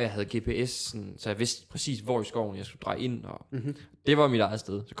tilbage, og jeg havde GPS, sådan, så jeg vidste præcis, hvor i skoven jeg skulle dreje ind, og det var mit eget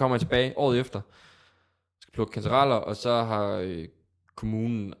sted. Så kommer jeg tilbage året efter, skal plukke kantareller, og så har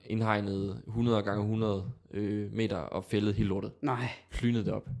kommunen indhegnet 100 gange 100 meter og fældet hele lortet. Nej. Plynet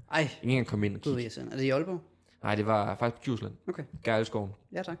det op. Ej. Ingen kan komme ind og Gud, kigge. jeg sender. Er det i Aalborg? Nej, det var faktisk på Djursland. Okay. Gejlskoven.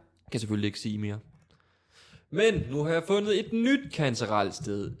 Ja, tak. Kan selvfølgelig ikke sige mere. Men nu har jeg fundet et nyt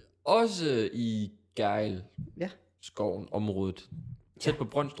kantarelsted. Også i Gejl. Ja. Skoven, området. Tæt på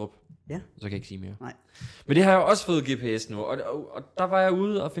Brøndstrup. Ja. Så kan jeg ikke sige mere. Nej. Men det har jeg jo også fået GPS nu. Og der var jeg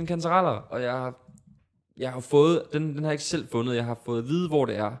ude og finde kantareller. Og jeg har fået, den har jeg ikke selv fundet. Jeg har fået at vide, hvor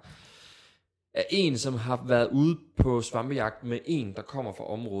det er. Af en, som har været ude på svampejagt med en, der kommer fra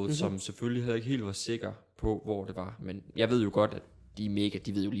området, som selvfølgelig havde ikke helt var sikker på, hvor det var. Men jeg ved jo godt, at de er mega,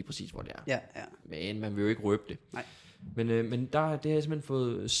 de ved jo lige præcis, hvor det er. Ja, ja. Men man vil jo ikke røbe det. Nej. Men det har jeg simpelthen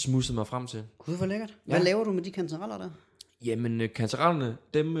fået smusset mig frem til. Gud, hvor lækkert. Hvad laver du med de kantareller der? Jamen, kantarellerne,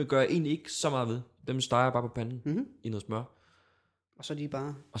 dem gør jeg egentlig ikke så meget ved. Dem steger jeg bare på panden i noget smør. Og så er de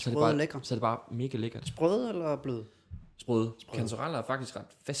bare Og så er, sprøde og lækre. så er det bare mega lækkert. Sprøde eller bløde? Sprøde. Kantareller er faktisk ret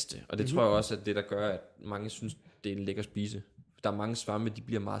faste, og det tror jeg også, at det der gør, at mange synes, det er en lækker spise. Der er mange svampe, de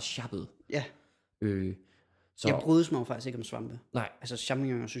bliver meget sjappede. Ja. Så, Jeg brydes mig jo faktisk ikke om svampe. nej, Altså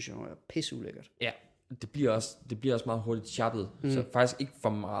champignoner synes jeg jo er pisseulækkert. ja, det bliver også meget hurtigt sjappet. Så faktisk ikke for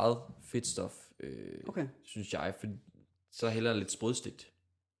meget fedtstof, Okay. synes jeg, for så hellere lidt sprødstegt.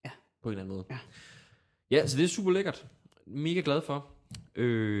 Ja. På en eller anden måde. Ja. Ja, så det er super lækkert. Mega glad for.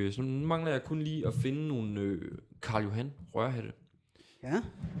 Så nu mangler jeg kun lige at finde nogle Karl Johan rørhatte. Ja.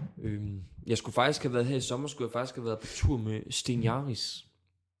 Jeg skulle faktisk have været her i sommer, skulle jeg faktisk have været på tur med Sten Jaris,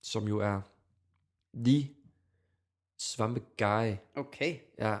 som jo er de svampeguy, Okay.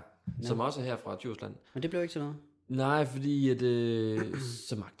 ja, som også er her fra Djursland. Men det blev ikke til noget. Nej, fordi at,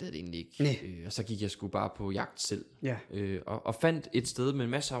 så magtede jeg det egentlig ikke. Nej. Og så gik jeg sgu bare på jagt selv. Ja. Og fandt et sted med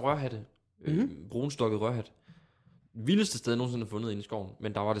en masse af rørhatte. Brunstokket rørhat. Vildeste sted, jeg nogensinde har fundet inde i skoven.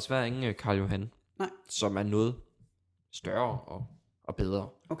 Men der var desværre ingen Karl Johan. Nej. Som er noget større og bedre.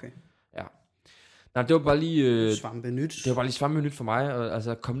 Okay. Ja. Nej, det var bare lige... Svampe nyt. Det var bare lige svampenyt for mig. Og,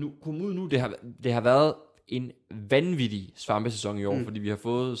 altså, kom ud nu. Det har været en vanvittig svampesæson i år, fordi vi har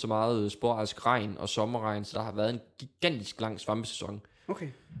fået så meget sporadisk regn og sommerregn, så der har været en gigantisk lang svampesæson. Okay.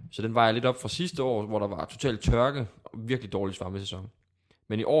 Så den vejer lidt op fra sidste år, hvor der var totalt tørke og virkelig dårlig svampesæson.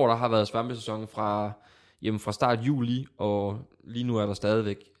 Men i år, der har været svampesæson fra start juli, og lige nu er der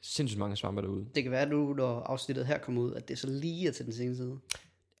stadigvæk sindssygt mange svampe derude. Det kan være nu, når afsnittet her kommer ud, at det så lige er til den seneste side.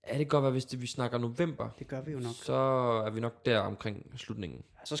 Ja, det kan godt være, hvis vi snakker november, Det gør vi jo nok. så er vi nok der omkring slutningen.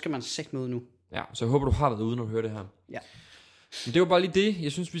 Så skal man sætte med ud nu. Ja, så jeg håber, du har været ude, når du hører det her. Ja. Men det var bare lige det.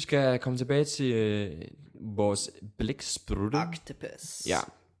 Jeg synes, vi skal komme tilbage til vores blæksprutte. Octopus. Ja.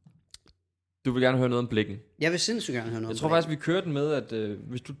 Du vil gerne høre noget om blækken. Jeg vil sindssygt gerne høre noget Jeg tror faktisk, vi kører den med, at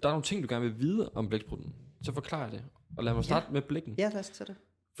hvis der er nogle ting, du gerne vil vide om blæksprutten, så forklarer jeg det. Og lad mig starte med blækken. Ja, lad os tage det.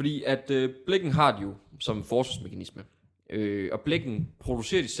 Fordi at blækken har det jo som forsvarsmekanisme. Og blækken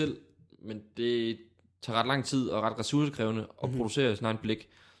producerer de selv, men det tager ret lang tid og ret ressourcekrævende at producere sin egen blæk.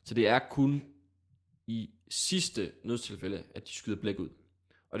 Så det er kun i sidste nødstilfælde, at de skyder blæk ud.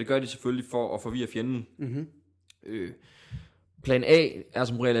 Og det gør de selvfølgelig for at forvirre fjenden. Plan A er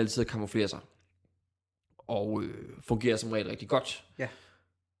som regel altid at kamuflere sig. Og fungerer som regel rigtig godt. Ja.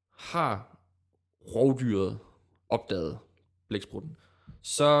 Har rovdyret opdaget blæksprutten,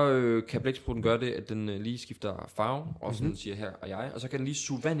 så kan blæksprutten gøre det, at den lige skifter farve, og sådan siger her og jeg, og så kan den lige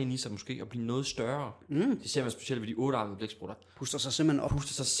suge vand ind i sig måske, og blive noget større. Det ser man specielt ved de 8-armede blæksprutter. Puster sig simpelthen op.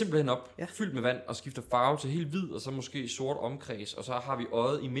 Puster sig simpelthen op, fyldt med vand, og skifter farve til helt hvid, og så måske sort omkreds, og så har vi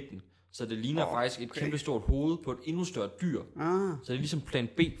øjet i midten. Så det ligner faktisk et kæmpe stort hoved på et endnu større dyr. Så det er ligesom plan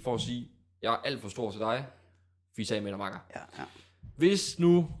B for at sige, jeg er alt for stor til dig, fis af med dig, makker. Ja. Hvis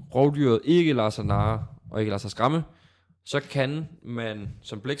nu rovdyret ikke lader sig narre, og ikke lader sig skræmme, så kan man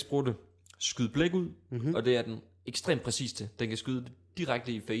som blæksprutte skyde blæk ud, og det er den ekstremt præcis til. Den kan skyde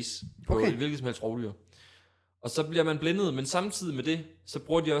direkte i face på et hvilket som helst rovdyr. Og så bliver man blændet, men samtidig med det, så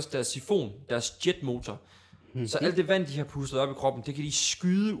bruger de også deres sifon, deres jetmotor. Så alt det vand, de har pustet op i kroppen, det kan de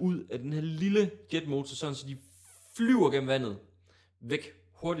skyde ud af den her lille jetmotor, sådan så de flyver gennem vandet væk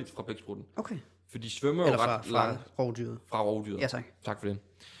hurtigt fra blæksprutten. Okay. For de svømmer Eller jo ret langt. rovdyret. Fra rovdyret. Ja, tak. Tak for det.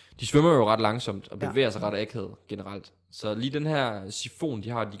 De svømmer jo ret langsomt og bevæger sig ret akavet generelt. Så lige den her sifon, de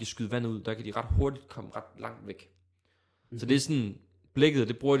har, de kan skyde vand ud, der kan de ret hurtigt komme ret langt væk. Mm-hmm. Så det er sådan, blækket,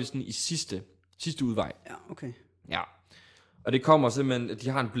 det bruger de sådan i sidste udvej. Ja, okay. Ja. Og det kommer simpelthen, at de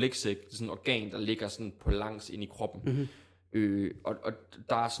har en blæksæk, sådan en organ, der ligger sådan på langs ind i kroppen. Mm-hmm. Og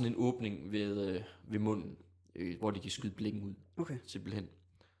der er sådan en åbning ved munden, hvor de kan skyde blikken ud. Okay. Simpelthen.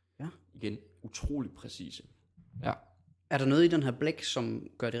 Ja. Igen, utrolig præcise. Ja. Er der noget i den her blæk, som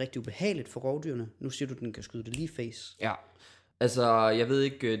gør det rigtig ubehageligt for rovdyrene? Nu siger du, at den kan skyde det lige face. Ja. Altså, jeg ved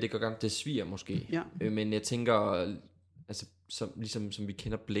ikke, det går gang, det sviger måske. Ja. Men jeg tænker, altså, som vi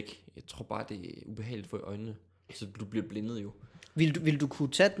kender blæk, jeg tror bare, det er ubehageligt for i øjnene. Så du bliver blindet jo. Vil du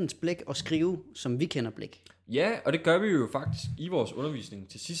kunne tage dens blæk og skrive, som vi kender blæk? Ja, og det gør vi jo faktisk i vores undervisning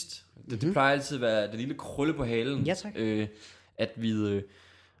til sidst. Det plejer altid at være det lille krølle på halen. Ja, tak. At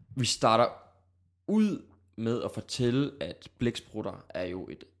vi starter ud med at fortælle, at blæksprutter er jo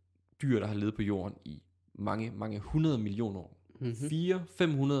et dyr, der har levet på jorden i mange, mange 100 millioner år.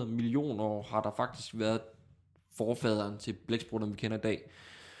 400-500 millioner år har der faktisk været forfaderen til blæksprutterne, vi kender i dag.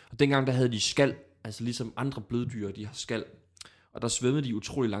 Og dengang der havde de skal, altså ligesom andre bløddyr, de har skal. Og der svømmede de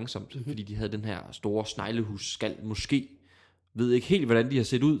utrolig langsomt, fordi de havde den her store sneglehus-skal. Måske ved ikke helt, hvordan de har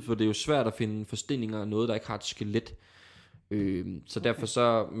set ud, for det er jo svært at finde forsteninger af noget, der ikke har et skelet. Så derfor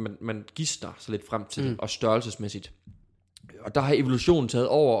så, man gister sig lidt frem til det, og størrelsesmæssigt. Og der har evolutionen taget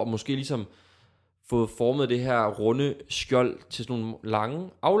over, og måske ligesom fået formet det her runde skjold til sådan nogle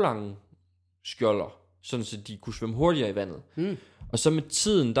aflange skjolder, sådan så de kunne svømme hurtigere i vandet. Og så med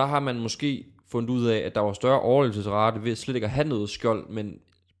tiden, der har man måske fundet ud af, at der var større overlevelsesrate ved slet ikke at have noget skjold, men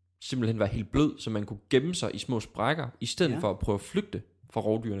simpelthen være helt blød, så man kunne gemme sig i små sprækker, i stedet for at prøve at flygte fra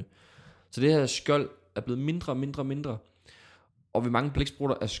rovdyrene. Så det her skjold er blevet mindre, og ved mange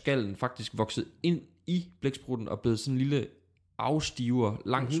blæksprutter er skallen faktisk vokset ind i blæksprutten og blevet sådan en lille afstiver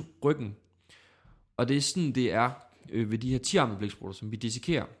langs ryggen. Og det er sådan, det er ved de her 10-armede blæksprutter, som vi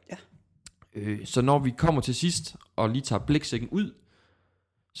dissekerer. Ja. Så når vi kommer til sidst og lige tager blæksækken ud,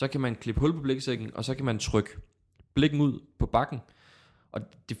 så kan man klippe hul på blæksækken, og så kan man trykke blikken ud på bakken. Og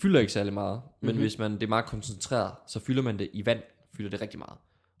det fylder ikke særlig meget, men hvis det er meget koncentreret, så fylder man det i vand, fylder det rigtig meget.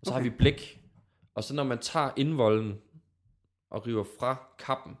 Og så har vi blæk, og så når man tager indvolden og river fra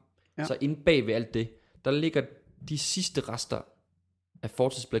kappen, så inde bag ved alt det, der ligger de sidste rester af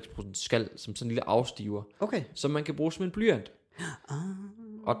fortidsblækspruttens skal, som sådan en lille afstiver, som man kan bruge som en blyant.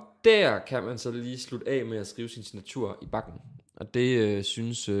 Og der kan man så lige slutte af med at skrive sin signatur i bakken. Og det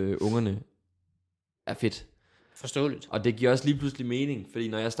synes ungerne er fedt. Forståeligt. Og det giver også lige pludselig mening, fordi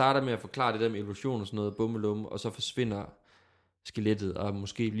når jeg starter med at forklare det der med evolution og sådan noget, bummelum, og så forsvinder skelettet, og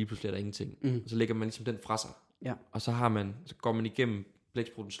måske lige pludselig er der ingenting, så lægger man ligesom den fra sig. Ja. Og så går man igennem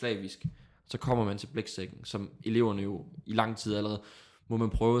blæksprutten slavisk, så kommer man til blæksækken, som eleverne jo i lang tid allerede, må man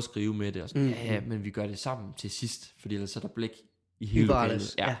prøve at skrive med det, og sådan, ja, men vi gør det sammen til sidst, fordi ellers er der blæk i hele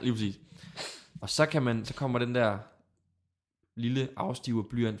lokalet. Ja, lige præcis. Og så kommer den der lille afstiver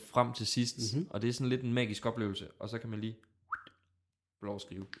blyant frem til sidst, og det er sådan lidt en magisk oplevelse, og så kan man lige få lov at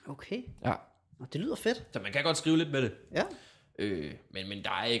skrive. Okay. Ja. Og det lyder fedt. Så man kan godt skrive lidt med det. Ja. Men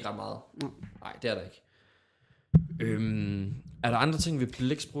der er ikke ret meget. Nej, det er der ikke. Er der andre ting ved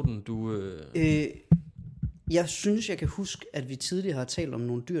blæksprutten, du... Jeg synes, jeg kan huske, at vi tidligere har talt om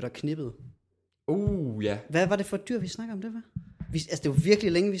nogle dyr, der knippede. Ja. Hvad var det for et dyr, vi snakker om det, var? Det var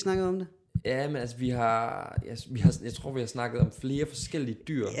virkelig længe, vi snakkede om det. Ja, men altså, jeg tror, vi har snakket om flere forskellige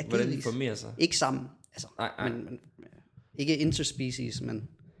dyr, hvordan de formerer sig. Ikke sammen, altså. Nej. Men, ikke interspecies, men...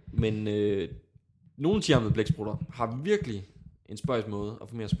 Men nogle 10-armede blæksprutter har virkelig en spøjs måde at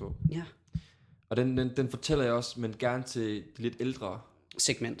formere sig på. Ja. Og den fortæller jeg også, men gerne til de lidt ældre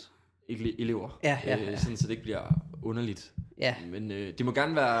segment elever. Ja. Sådan, så det ikke bliver underligt. Ja. Men det må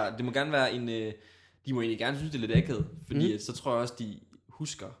gerne være en... de må egentlig gerne synes, det er lidt akavet, fordi så tror jeg også, de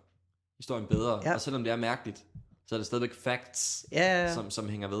husker historien bedre. Ja. Og selvom det er mærkeligt, så er det stadigvæk facts, som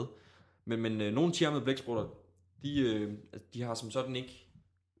hænger ved. Men nogle 10-armede blæksprutter, de har som sådan ikke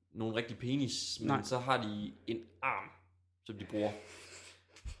nogen rigtig penis, men så har de en arm, som de bruger.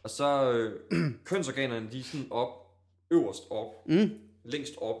 Og så kønsorganerne, de er sådan øverst op,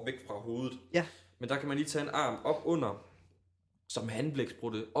 længst op, væk fra hovedet. Ja. Men der kan man lige tage en arm op under, som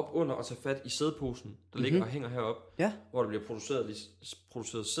handblæksprutte, op under og tage fat i sædposen, der ligger og hænger heroppe, hvor der bliver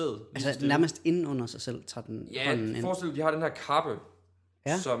produceret sæd. Altså nærmest inden under sig selv tager den hånden ind. Ja, forestil dig, de har den her kappe,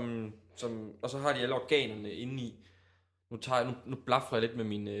 som, og så har de alle organerne inde i. Nu blaffer jeg lidt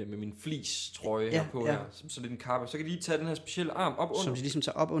med min flis trøje her på her, så lidt en kappe. Så kan de lige tage den her specielle arm op under. Som de ligesom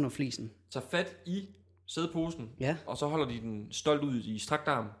tager op under flisen. Tager fat i sædposen, og så holder de den stolt ud i strakt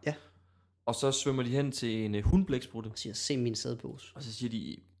arm. Ja. Og så svømmer de hen til en hundblæksprutte. Og siger, se min sædpose. Og så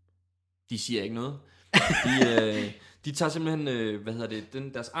siger de siger ikke noget. De tager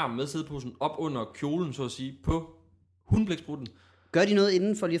simpelthen, deres arm med sædeposen op under kjolen, så at sige, på hundblæksprutten. Gør de noget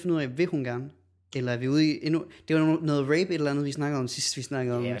inden for lige at finde ud af, vil hun gerne? Eller er vi ude i endnu... Det var noget rape et eller andet, vi snakkede om sidst, vi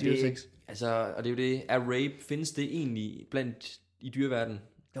snakkede om dyresex. Altså, og det er jo det, er rape, findes det egentlig blandt i dyreverdenen?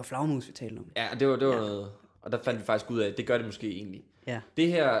 Det var flagmus, vi talte om. Ja, det var noget, og der fandt vi faktisk ud af, at det gør det måske egentlig. Ja. Det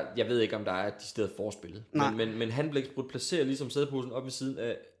her, jeg ved ikke, om der er et decideret forspil, men hanblæksprut placerer ligesom sædeposen op ved siden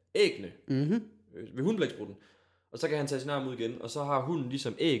af æggene ved hundblæksprutten. Og så kan han tage sin arm ud igen, og så har hunden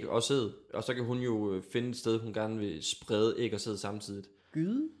ligesom æg og sæd, og så kan hun jo finde et sted, hun gerne vil sprede æg og sæd samtidig.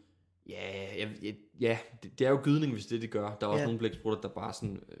 Gyde? Ja, det er jo gydning, hvis det gør. Der er også nogle blæksprutter, der bare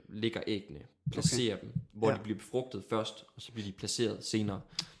sådan lægger æggene, placerer dem, hvor de bliver befrugtet først, og så bliver de placeret senere.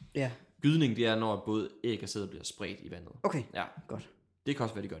 Ja. Gydning, det er, når både æg og sæd bliver spredt i vandet. Okay, ja. Godt. Det kan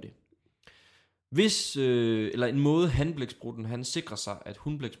også være, de gør det. Hvis, eller en måde hanblæksprutten, han sikrer sig, at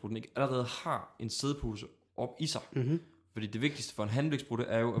hundblæksprutten ikke allerede har en sædepose op i sig. Fordi det vigtigste for en hanblæksprutte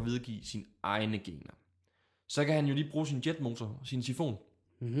er jo at videregive sine egne gener. Så kan han jo lige bruge sin jetmotor, sin sifon.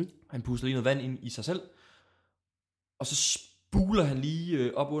 Han puster lige noget vand ind i sig selv, og så spuler han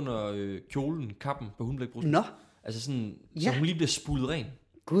lige op under kjolen, kappen på hundblæksprutten. Nå. Altså sådan, så hun lige bliver spulet ren.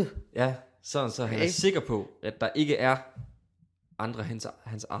 Gud. Ja, sådan så han er sikker på, at der ikke er andre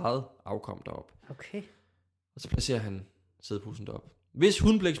hans eget afkom derop. Okay. Og så placerer han sædeposen derop. Hvis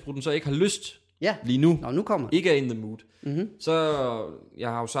hundblæksprutten så ikke har lyst lige nu, nu kommer det. ikke er in the mood, så, jeg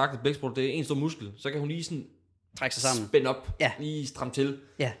har jo sagt, at blæksprut, det er en stor muskel, så kan hun lige sådan trække sig sammen, spænde op, lige stramme til.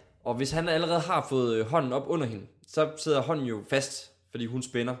 Ja. Og hvis han allerede har fået hånden op under hende, så sidder hånden jo fast, fordi hun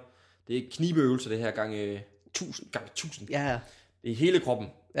spænder. Det er knibeøvelse det her gange 1000. Ja. Det er hele kroppen.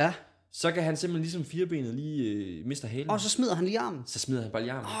 Ja. Så kan han simpelthen ligesom firebenet lige miste halen. Og så smider han lige armen. Så smider han bare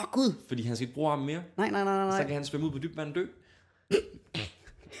lige armen. Gud. Fordi han skal ikke bruge armen mere. Nej. Så kan han svømme ud på dybt vand og dø.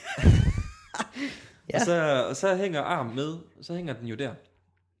 Ja. Og så hænger armen med. Så hænger den jo der.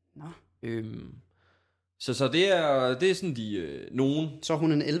 Nå. Så det er sådan de nogen. Så er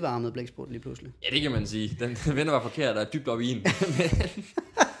hun en 11-armet blæksprut lige pludselig. Ja, det kan man sige. Den vender var forkert og er dybt op i en.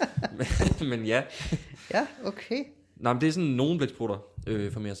 men ja. Ja, okay. Nej, men det er sådan nogen blæksprutter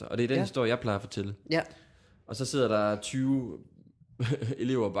formerer sig. Og det er den historie, jeg plejer at fortælle. Ja. Og så sidder der 20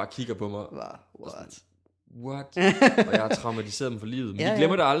 elever og bare kigger på mig. What? Og jeg har traumatiseret dem for livet. Men de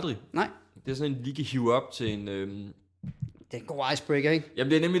glemmer det aldrig. Nej. Det er sådan en, de kan hive op til en... Det er en god icebreaker, ikke?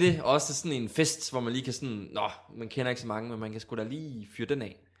 Jamen det er nemlig det. Også sådan en fest, hvor man lige kan sådan... man kender ikke så mange, men man kan sgu da lige fyre den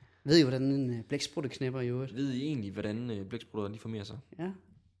af. Ved I, hvordan en blæksprutte knæpper i øvrigt? Ved I egentlig, hvordan blæksprutter de formerer sig? Ja,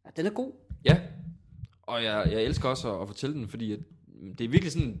 den er god. Ja. Og jeg elsker også at fortælle den, fordi det er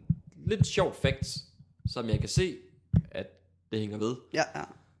virkelig sådan lidt sjovt facts, som jeg kan se, at det hænger ved. Ja.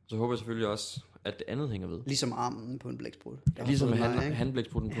 Så håber jeg selvfølgelig også, at det andet hænger ved. Ligesom armen på en blæksprut. Ligesom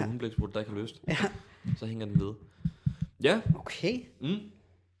hanblæksprutten på en hundblæksprut, der ikke har lyst. Ja. Så hænger den ved. Ja. Okay.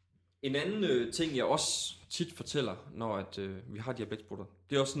 En anden ting, jeg også tit fortæller, når at, vi har de her blæksprutter,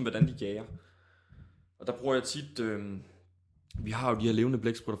 det er også sådan, hvordan de jager. Og der bruger jeg tit... vi har jo de her levende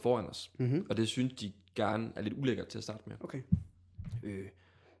blæksprutter foran os, og det synes de gerne er lidt ulækkert til at starte med. Okay.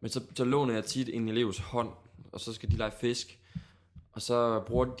 Men så låner jeg tit en elevs hånd, og så skal de lege fisk, og så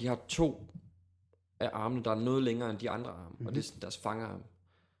bruger de har 2 af armene, der er noget længere end de andre arme, og det er sådan deres fangerarm.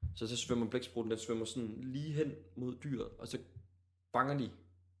 Så svømmer blæksprutten, den svømmer sådan lige hen mod dyret, og så fanger de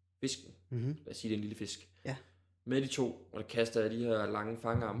fisken. Lad os sige, det er en lille fisk. Ja. Med de 2, og der kaster jeg de her lange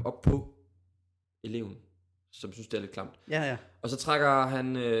fangerarme op på eleven, som synes, det er lidt klamt. Ja. Og så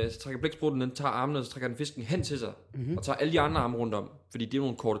trækker blæksprutten, den tager armene, og så trækker den fisken hen til sig, og tager alle de andre arme rundt om, fordi det er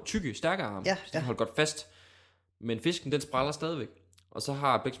nogle korte, tykke, stærke arme, så den holder godt fast. Men fisken, den spræller stadigvæk. Og så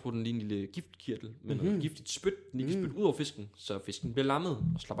har blæksprutten lige en lille giftkirtel med noget giftigt spyt, den kan spytte ud over fisken, så fisken bliver lammet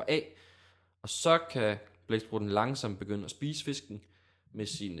og slapper af. Og så kan blæksprutten langsomt begynde at spise fisken med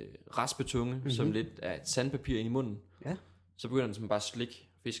sin raspetunge, som lidt er et sandpapir ind i munden. Ja. Så begynder den bare at slikke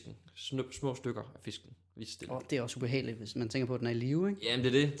fisken, små stykker af fisken. Det er også ubehageligt, hvis man tænker på, at den er i live, ikke? Jamen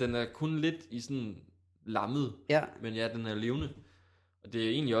det er det. Den er kun lidt i sådan lammet. Ja. Men ja, den er levende. Og det er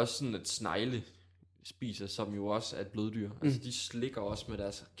egentlig også sådan, at snegle spiser, som jo også er et bløddyr. Altså de slikker også med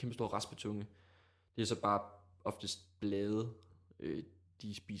deres kæmpe store raspetunge. Det er så bare oftest blade,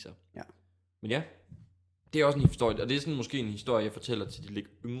 de spiser. Ja. Men ja, det er også en historie. Og det er sådan måske en historie, jeg fortæller til de lidt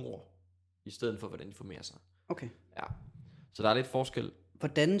yngre, i stedet for, hvordan de formerer sig. Okay. Ja. Så der er lidt forskel.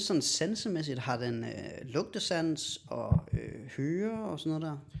 Hvordan sådan sansemæssigt har den lugtesans og høre og sådan noget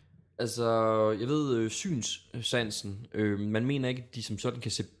der? Altså, jeg ved synssansen. Man mener ikke, at de som sådan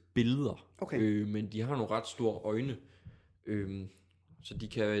kan se billeder. Okay. Men de har nogle ret store øjne. Så de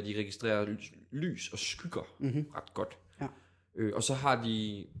registrerer lys og skygger ret godt. Ja. Og så har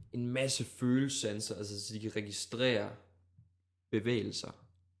de en masse følesanser, altså så de kan registrere bevægelser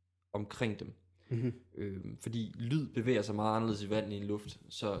omkring dem. Fordi lyd bevæger sig meget anderledes i vand end i luft,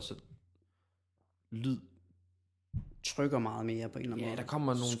 så lyd Trykker meget mere på en eller anden måde. der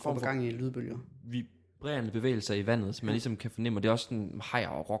kommer nogle form for gang i lydbølger. vibrerende bevægelser i vandet, som man ligesom kan fornemme, og det er også sådan hajer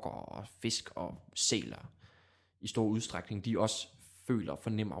og rokker og fisk og sæler i stor udstrækning, de også føler og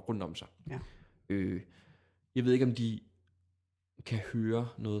fornemmer rundt om sig. Ja. Jeg ved ikke, om de kan høre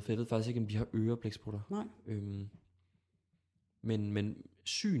noget, for jeg ved faktisk ikke, om de har øreblæksprutter. Nej. Men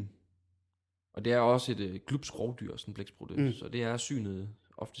syn, og det er også et glupsk rovdyr, sådan en blæksprutte, så det er synet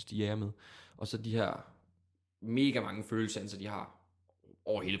oftest de er med. Og så de her mega mange følelsanser, de har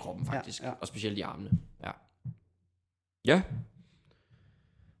over hele kroppen faktisk, og specielt i armene. Ja.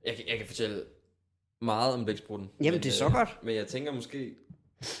 Jeg kan fortælle meget om blæksprutten. Jamen, det er så godt. Men jeg tænker måske,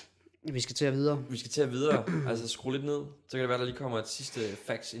 vi skal til at videre. Altså skru lidt ned, så kan det være, der lige kommer et sidste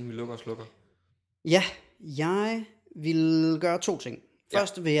facts, inden vi lukker og slukker. Ja, jeg vil gøre 2 ting.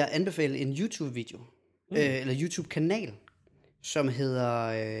 Først vil jeg anbefale en YouTube-video, eller YouTube-kanal, som hedder,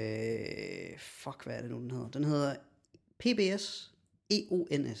 hvad er det nu, den hedder? Den hedder PBS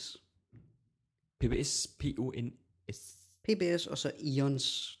EONS. PBS. PBS, og så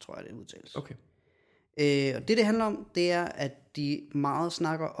IONS, tror jeg det udtales. Okay. Og det handler om, det er, at de meget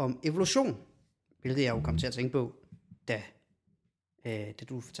snakker om evolution, hvilket jeg jo kom til at tænke på, da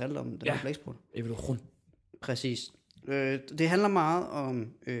du fortalte om den her blæksprut. Evolution. Præcis. Det handler meget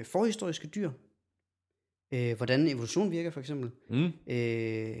om forhistoriske dyr. Hvordan evolution virker, for eksempel.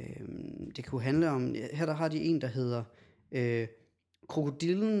 Det kunne handle om, her der har de en, der hedder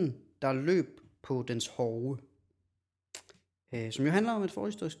krokodillen, der løb på dens hove. Som jo handler om et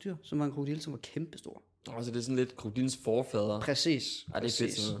forhistorisk dyr, som var en krokodille, som var kæmpestor. Altså det er sådan lidt krokodillens forfader. Præcis. Det er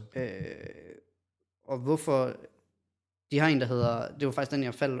fedt sådan noget. Og hvorfor, de har en, der hedder, det var faktisk den,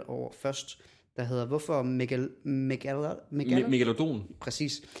 jeg faldt over først, der hedder, hvorfor Megalodon.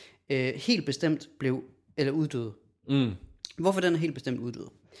 Præcis. Helt bestemt blev, eller uddøde. Hvorfor den er helt bestemt uddøde?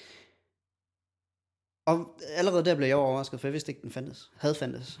 Og allerede der blev jeg overrasket, for jeg vidste ikke, den havde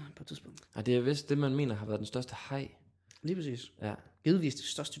fandtes på et tidspunkt. Og det er vist det, man mener har været den største haj. Lige præcis. Ja. Givetvis det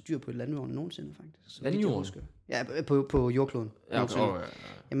største dyr på et landjord nogensinde, faktisk. Landjord? Ja, på jordkloden. Ja.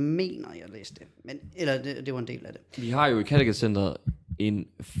 Jeg mener, jeg læste det. Men, eller det var en del af det. Vi har jo i Kattegat-centret en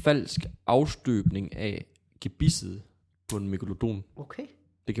falsk afstøbning af gebisset på en megalodon. Okay.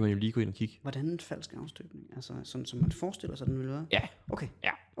 Det kan man jo lige gå ind og kigge. Hvordan en falsk afstøbning? Altså sådan, som man forestiller sig, den ville være? Ja. Okay.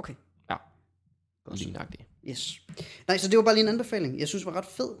 Ja. Okay. Ja. Godt. Lige nøjagtigt. Yes. Nej, så det var bare lige en anbefaling. Jeg synes, det var ret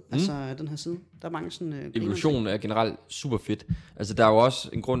fed, altså den her side. Der er mange sådan... Evolution er generelt super fedt. Altså, der er jo også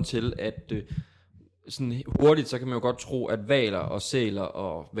en grund til, at sådan hurtigt, så kan man jo godt tro, at hvaler og sæler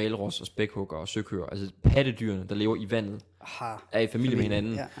og hvalros og spækhugger og søkøer, altså pattedyrene, der lever i vandet, er i familie med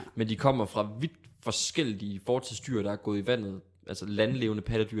hinanden. Ja. Men de kommer fra vidt forskellige fortidsdyr, der er gået i vandet. Altså landlevende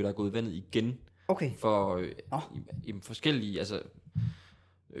pattedyr, der er gået i vandet igen. Okay. For i forskellige... Altså,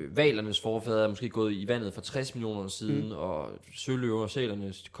 hvalernes forfædre er måske gået i vandet for 60 millioner år siden, og søløver og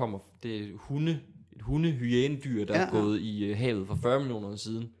sælerne kommer, det er et hunde-hyænedyr, der er gået i havet for 40 millioner år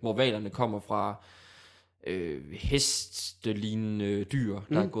siden, hvor hvalerne kommer fra hestelignende dyr,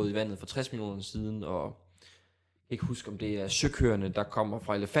 der er gået i vandet for 60 millioner år siden, og jeg kan ikke huske, om det er søkøerne, der kommer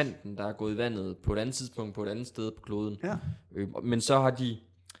fra elefanten, der er gået i vandet på et andet tidspunkt, på et andet sted på kloden. Ja. Men så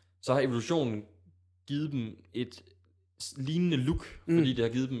har evolutionen givet dem et lignende look, fordi det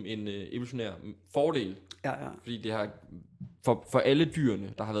har givet dem en evolutionær fordel. Ja. Fordi det har for alle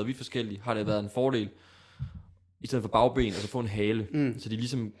dyrene, der har været vidt forskellige, har det været en fordel i stedet for bagben, altså få en hale. Så de er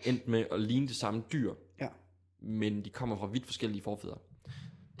ligesom endt med at ligne det samme dyr, men de kommer fra vidt forskellige forfædre.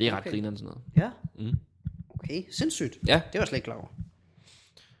 Det er ret grinerende sådan noget. Ja. Okay, sindssygt. Ja. Det var jeg slet ikke klar over.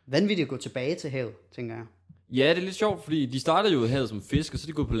 Vanvittigt at gå tilbage til havet, tænker jeg. Ja, det er lidt sjovt, fordi de startede jo i havet som fisk, og så er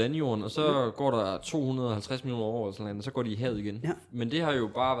de gået på landjorden, og så går der 250 millioner år eller sådan noget, og så går de i havet igen. Ja. Men det har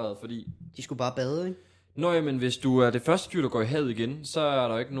jo bare været fordi... De skulle bare bade, ikke? Nå ja, men hvis du er det første dyr, der går i havet igen, så er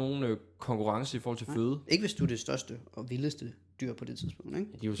der ikke nogen konkurrence i forhold til føde. Ikke hvis du er det største og vildeste dyr på det tidspunkt,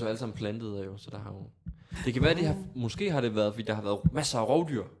 ikke? De er jo så alle sammen plantede jo, så der har jo... Det kan være, måske har det været, fordi der har været masser af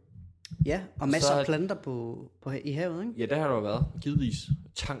rovdyr. Ja, og masser af planter i havet, ikke? Ja, der har der jo været. Givetvis.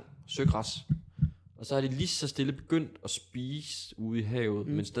 Tang, søgræs. Og så har de lige så stille begyndt at spise ude i havet,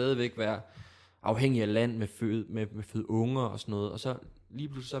 men stadigvæk være afhængig af land med føde unger og sådan noget. Og så lige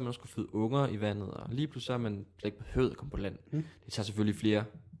pludselig så er man også skulle føde unger i vandet, og lige pludselig så er man ikke behøvet at komme på land. Det tager selvfølgelig flere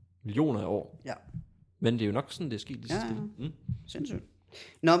millioner af år. Ja. Men det er jo nok sådan, det er sket lige så stille. Sindssygt.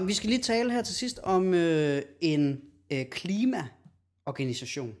 Nå, men vi skal lige tale her til sidst om en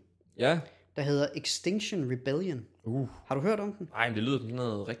klimaorganisation, der hedder Extinction Rebellion. Har du hørt om den? Nej, men det lyder som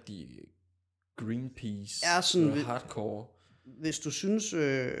noget rigtig Greenpeace. Ja, sådan noget hardcore. Hvis du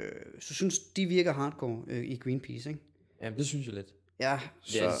synes, de virker hardcore i Greenpeace, ikke? Jamen, det synes jeg lidt. Ja,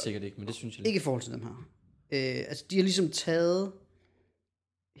 Det er det sikkert ikke, men det synes jeg lidt. ikke i forhold til dem her. Altså, de har ligesom taget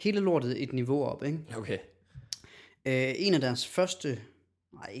hele lortet et niveau op, ikke? Okay. En af deres første,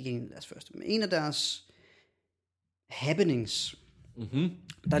 nej, ikke en af deres første, men en af deres happenings,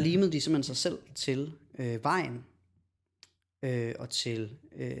 der limede de simpelthen sig selv til vejen og til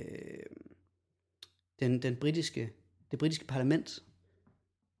det britiske parlament.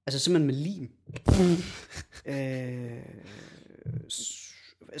 Altså simpelthen med lim.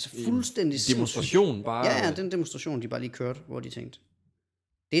 Altså fuldstændig demonstration sindssygt. bare. Ja, den demonstration, de bare lige kørte, hvor de tænkte,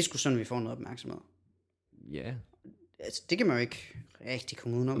 det er sgu sådan, vi får noget opmærksomhed. Ja. Altså, det kan man jo ikke rigtig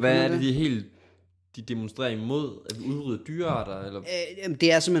komme udenom. Hvad er det de demonstrerer imod? At vi udrydder dyrearter? Eller?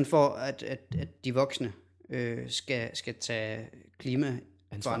 Det er simpelthen for, at de voksne skal tage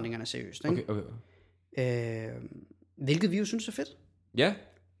klimaforandringerne seriøst. Ikke? Okay. Hvilket vi jo synes er fedt. Ja.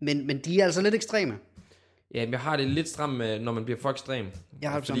 Men de er altså lidt ekstreme. Ja, men jeg har det lidt stramt med, når man bliver for ekstrem.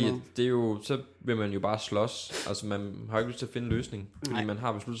 Jeg har det fordi det er jo, så vil man jo bare slås. Altså man har ikke lyst til at finde en løsning. Fordi man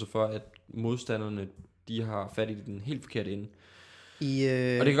har besluttet sig for, at modstanderne, de har fat i den helt forkerte ende.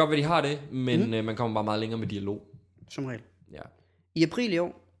 Og det kan godt være, de har det, men man kommer bare meget længere med dialog. Som regel. Ja. I april i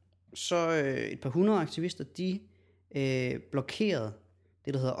år, så et par 100 aktivister, de blokerede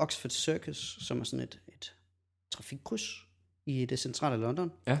det, der hedder Oxford Circus, som er sådan et trafikkryds i det centrale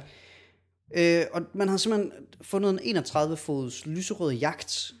London. Ja. Og man havde simpelthen fundet en 31-fods lyserød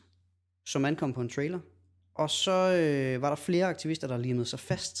jagt, som ankom på en trailer. Og så var der flere aktivister, der limede sig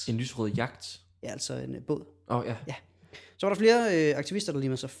fast. En lysrød jagt? Ja, altså en båd. Ja. Så var der flere aktivister, der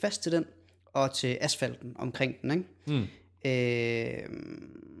limede sig fast til den, og til asfalten omkring den, ikke?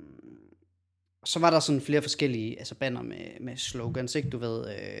 Så var der sådan flere forskellige banner med slogans, ikke? Du ved,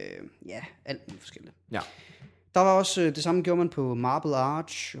 alt muligt forskelligt. Ja. Der var også, det samme gjorde man på Marble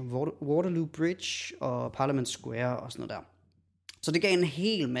Arch, Waterloo Bridge og Parliament Square og sådan noget der. Så det gav en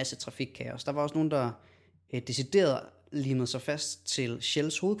hel masse trafikkaos. Der var også nogen, der decideret limede sig fast til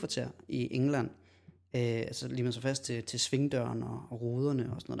Shells hovedkvarter i England. Altså limede sig fast til svingdøren og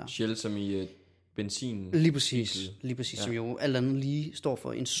ruderne og sådan noget der. Shell som i benzin. Lige præcis, ja. Som jo alt andet lige står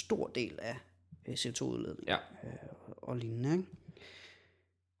for en stor del af CO2-udledning. Ja. Og lignende, ikke?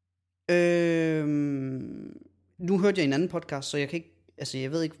 Nu hørte jeg en anden podcast, så jeg kan ikke,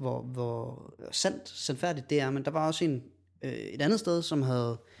 jeg ved ikke, hvor sandfærdigt det er, men der var også et andet sted, som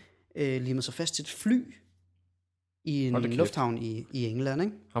havde limet sig fast til et fly i en lufthavn i England,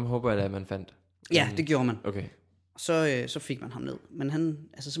 ikke? Ham håber jeg, at man fandt. Ja, det gjorde man. Okay. Så fik man ham ned. Men han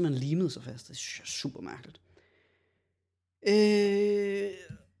simpelthen limede sig fast. Det synes jeg er super mærkeligt.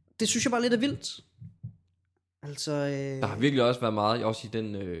 Det synes jeg bare lidt er vildt. Altså... Der har virkelig også været meget, også i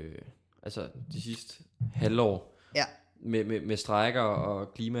den, de sidste halvår. Ja. Med strejker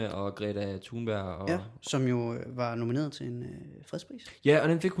og klima og Greta Thunberg. Og... Ja, som jo var nomineret til en fredspris. Ja, og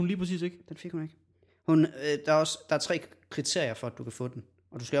den fik hun lige præcis ikke. Den fik hun ikke. Der er 3 kriterier for, at du kan få den.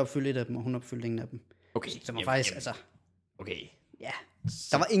 Og du skal opfylde et af dem, og hun opfyldte ingen af dem. Okay. Så var faktisk, Okay. Ja.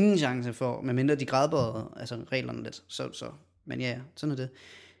 Der var ingen chance for, medmindre de gradbøjede reglerne lidt. Så, men ja, sådan er det.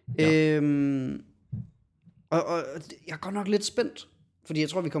 Ja. Og jeg er godt nok lidt spændt, fordi jeg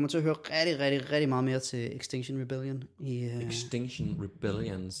tror, vi kommer til at høre rigtig, rigtig, rigtig meget mere til Extinction Rebellion. Extinction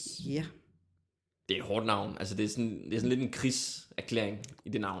Rebellions. Ja. Det er et hårdt navn. Altså, det er sådan lidt en krigserklæring i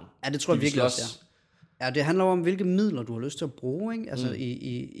det navn. Ja, det tror jeg virkelig også, ja. Ja, det handler om, hvilke midler du har lyst til at bruge, ikke? Altså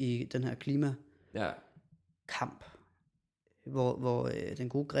i den her klimakamp. Hvor den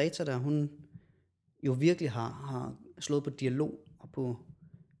gode Greta der, hun jo virkelig har slået på dialog og på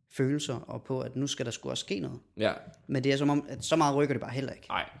følelser, og på, at nu skal der sgu også ske noget. Ja. Men det er som om, at så meget rykker det bare heller ikke.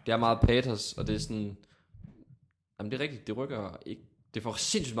 Nej, det er meget patos, og det er sådan... Jamen, det er rigtigt, det rykker ikke. Det får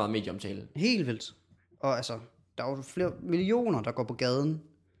sindssygt meget medieomtale. Helt vildt. Og der er jo flere millioner, der går på gaden,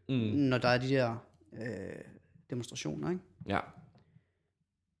 når der er de der demonstrationer, ikke? Ja.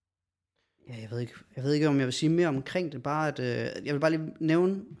 Ja, jeg ved ikke, om jeg vil sige mere omkring det, bare at, jeg vil bare lige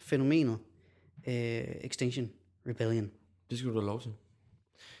nævne fænomenet Extinction Rebellion. Det skal du da lov til.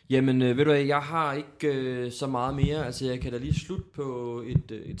 Jamen, ved du hvad, jeg har ikke så meget mere. Altså, jeg kan da lige slutte på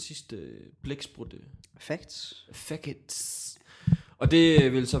et sidste blæksprutte. Facts. Og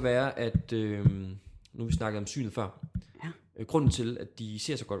det vil så være, at nu vi snakkede om synet før. Ja. Grunden til, at de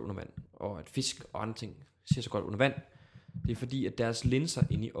ser så godt under vand, og at fisk og andre ting ser så godt under vand, det er fordi, at deres linser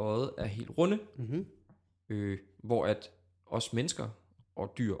inde i øjet er helt runde, hvor at os mennesker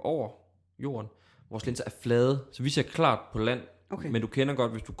og dyr over jorden, vores linser er flade, så vi ser klart på land. Okay. Men du kender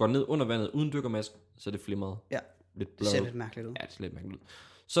godt, hvis du går ned under vandet uden dykkermask, så er det flimret. Ja. lidt Det ser lidt mærkeligt ud. Ja, det ser lidt mærkeligt ud.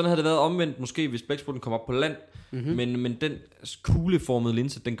 Sådan havde det været omvendt, måske hvis blæksprutten kom op på land, men den kugleformede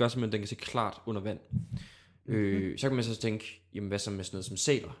linse, den gør simpelthen, den kan se klart under vand. Så kan man så tænke, jamen hvad så med sådan noget som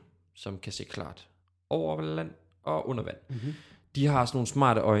sæler, som kan se klart over land og under vand. De har sådan nogle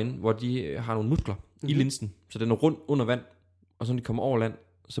smarte øjne, hvor de har nogle muskler i linsen, så den er rund under vand, og så når de kommer over land,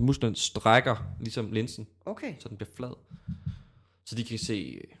 så musklerne strækker ligesom linsen, så den bliver flad. Så de kan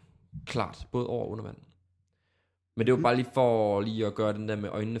se klart, både over og under vand. Men det var bare lige for lige at gøre den der med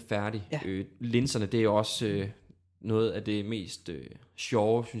øjnene færdig. Ja. Linserne, det er jo også noget af det mest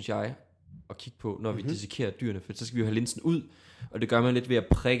sjove, synes jeg, at kigge på, når vi dissekerer dyrene. For så skal vi jo have linsen ud, og det gør man lidt ved at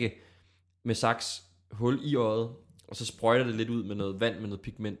prikke med saks hul i øjet, og så sprøjter det lidt ud med noget vand, med noget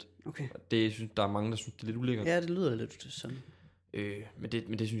pigment. Og det synes der er mange, der synes, det er lidt ulækkert. Ja, det lyder lidt sådan.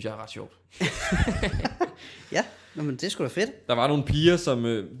 Men det synes jeg er ret sjovt. Ja, men det er sgu da fedt. Der var nogle piger, som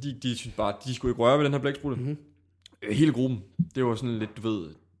de synes bare, de skulle ikke røre ved den her blæksprutte. Hele gruppen, det var sådan lidt, du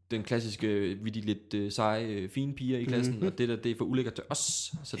ved, den klassiske, de lidt seje, fine piger i klassen, og det er for ulækkert til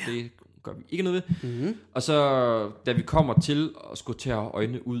os, så det gør vi ikke noget ved. Og så, da vi kommer til at skulle tage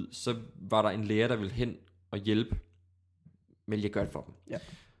øjnene ud, så var der en lærer, der ville hen og hjælpe, men jeg gør det for dem. Ja.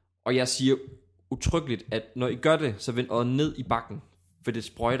 Og jeg siger utryggeligt, at når I gør det, så vend øjet ned i bakken, for det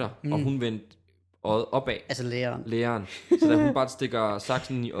sprøjter, og hun vendte øjet opad. Altså læreren. Så da hun bare stikker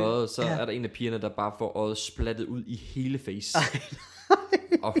saksen i øjet, så er der en af pigerne, der bare får øjet splattet ud i hele face.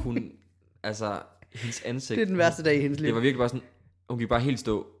 Og hun, altså, hendes ansigt. Det er den værste dag i hendes liv. Det var virkelig bare sådan, hun gik bare helt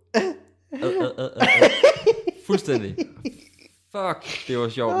stå. Fuldstændig. Fuck, det var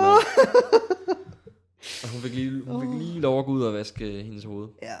sjovt, man. Og hun fik lige lov at gå ud og vaske hendes hoved.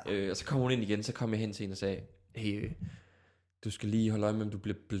 Og så kom hun ind igen, så kom jeg hen til hende og sagde, hey, du skal lige holde øje med, om du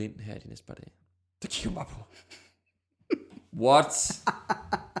bliver blind her i de næste par dage. Så kigger hun bare på. What?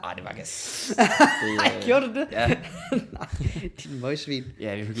 Det var gas. Gjorde du det? Ja. Nej, din møgsvin.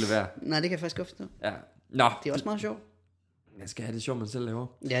 Ja, vi hyggeligt være. Nej, det kan jeg faktisk godt forstå. Ja. Nå. Det er også meget sjovt. Jeg skal have det sjovt, man selv laver.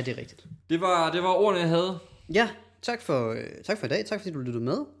 Ja, det er rigtigt. Det var ordene, jeg havde. Ja, tak for i dag. Tak fordi du lyttede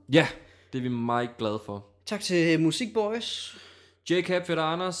med. Ja, det er vi meget glade for. Tak til Musikboys. J-Cap, Fætter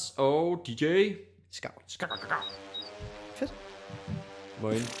Anders og DJ Scout. Fedt.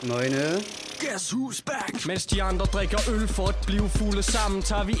 Møgne. Guess who's back? Mens de andre drikker øl for at blive fulde sammen,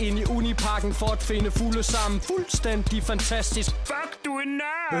 tager vi ind i Uniparken for at finde fulde sammen. Fuldstændig fantastisk. Fuck, du er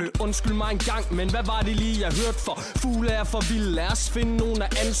nørd! Undskyld mig en gang, men hvad var det lige jeg hørte for? Fugle er for vilde, lad os finde nogen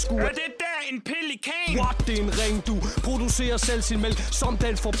at anskue. Er det der en pelikan? What, det er en ring, du producerer selv sin mælk som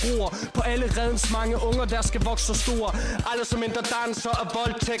den forbruger. På alle redens mange unger, der skal vokse så store. Alle som en der danser er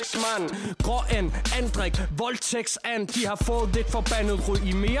voldtægtsmand. Gråand, andrik, voldtægtsand. De har fået lidt forbandet ry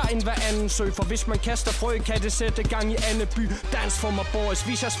i mere end hvad anden sø. For hvis man kaster frø, kan det sætte gang i Anneby. Dans for mig boys,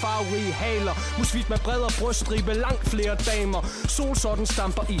 vis jeres farverige haler. Musvit med bredere bryststribe, langt flere damer. Solsorten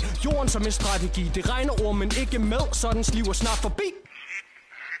stamper i jorden som en strategi. Det regner ord, men ikke med, så dens liv er snart forbi.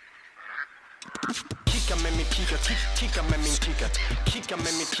 Kigger med min kigger, kigger med min kigger. Kigger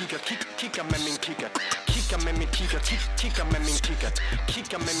med min kigger, kigger med min kigger. Kigger med min kigger, kigger med min kigger.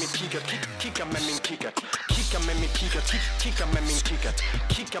 Kigger med min kigger, kigger med min kigger. Kigger med min kigger, kigger med min kigger.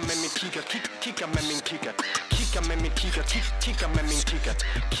 Kigger med min kigger, kigger med min kigger. Kigger med min kigger, kigger med min kigger.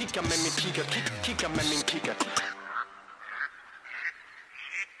 Kigger med min kigger, kigger med min kigger.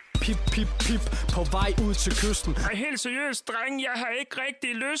 Pip, pip, pip, på vej ud til kysten. Ej, helt seriøst, dreng, jeg har ikke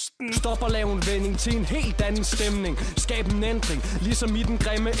rigtig lysten. Stop og lav en vending til en helt anden stemning. Skab en ændring, ligesom i den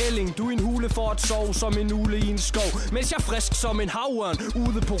grimme ælling. Du er en hule for at sove som en ule i en skov. Mens jeg er frisk som en havørn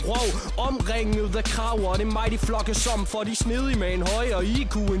ude på rov. Omringet af kraver, det er mig de flokke som. For de snedige med en højere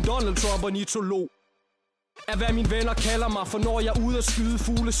IQ end Donald Trump og Nitolo. Er hvad mine venner kalder mig, for når jeg er ude at skyde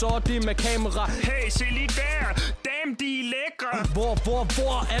fugle, så er det med kamera. Hey, se lige der, damn, de er lækre.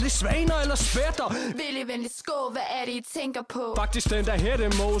 Hvor, er det svaner eller spætter? Venligt skål, hvad er det, I tænker på? Faktisk den der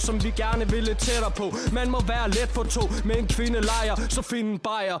hættemå, som vi gerne vil lidt tættere på. Man må være let på to med en kvindelejer, så find en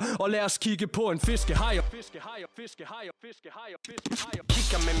bajer, og lad os kigge på en fiskehajer.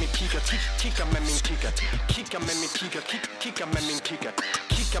 Kigger med min kigger, kigger med min kigger. Kigger med min kigger, kigger med min kigger.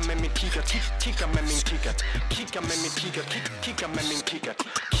 Kigger med min kigger, kigger med min kigger. Kigger med min kigger, kigger med min kigger.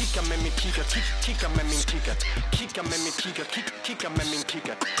 Kigger med min kigger, kigger med min kigger. Kigger med min kigger, kigger med min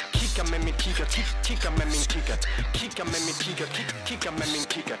kigger. Kigger med min kigger, kigger med min kigger. Kigger med min kigger, kigger med min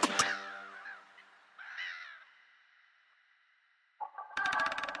kigger.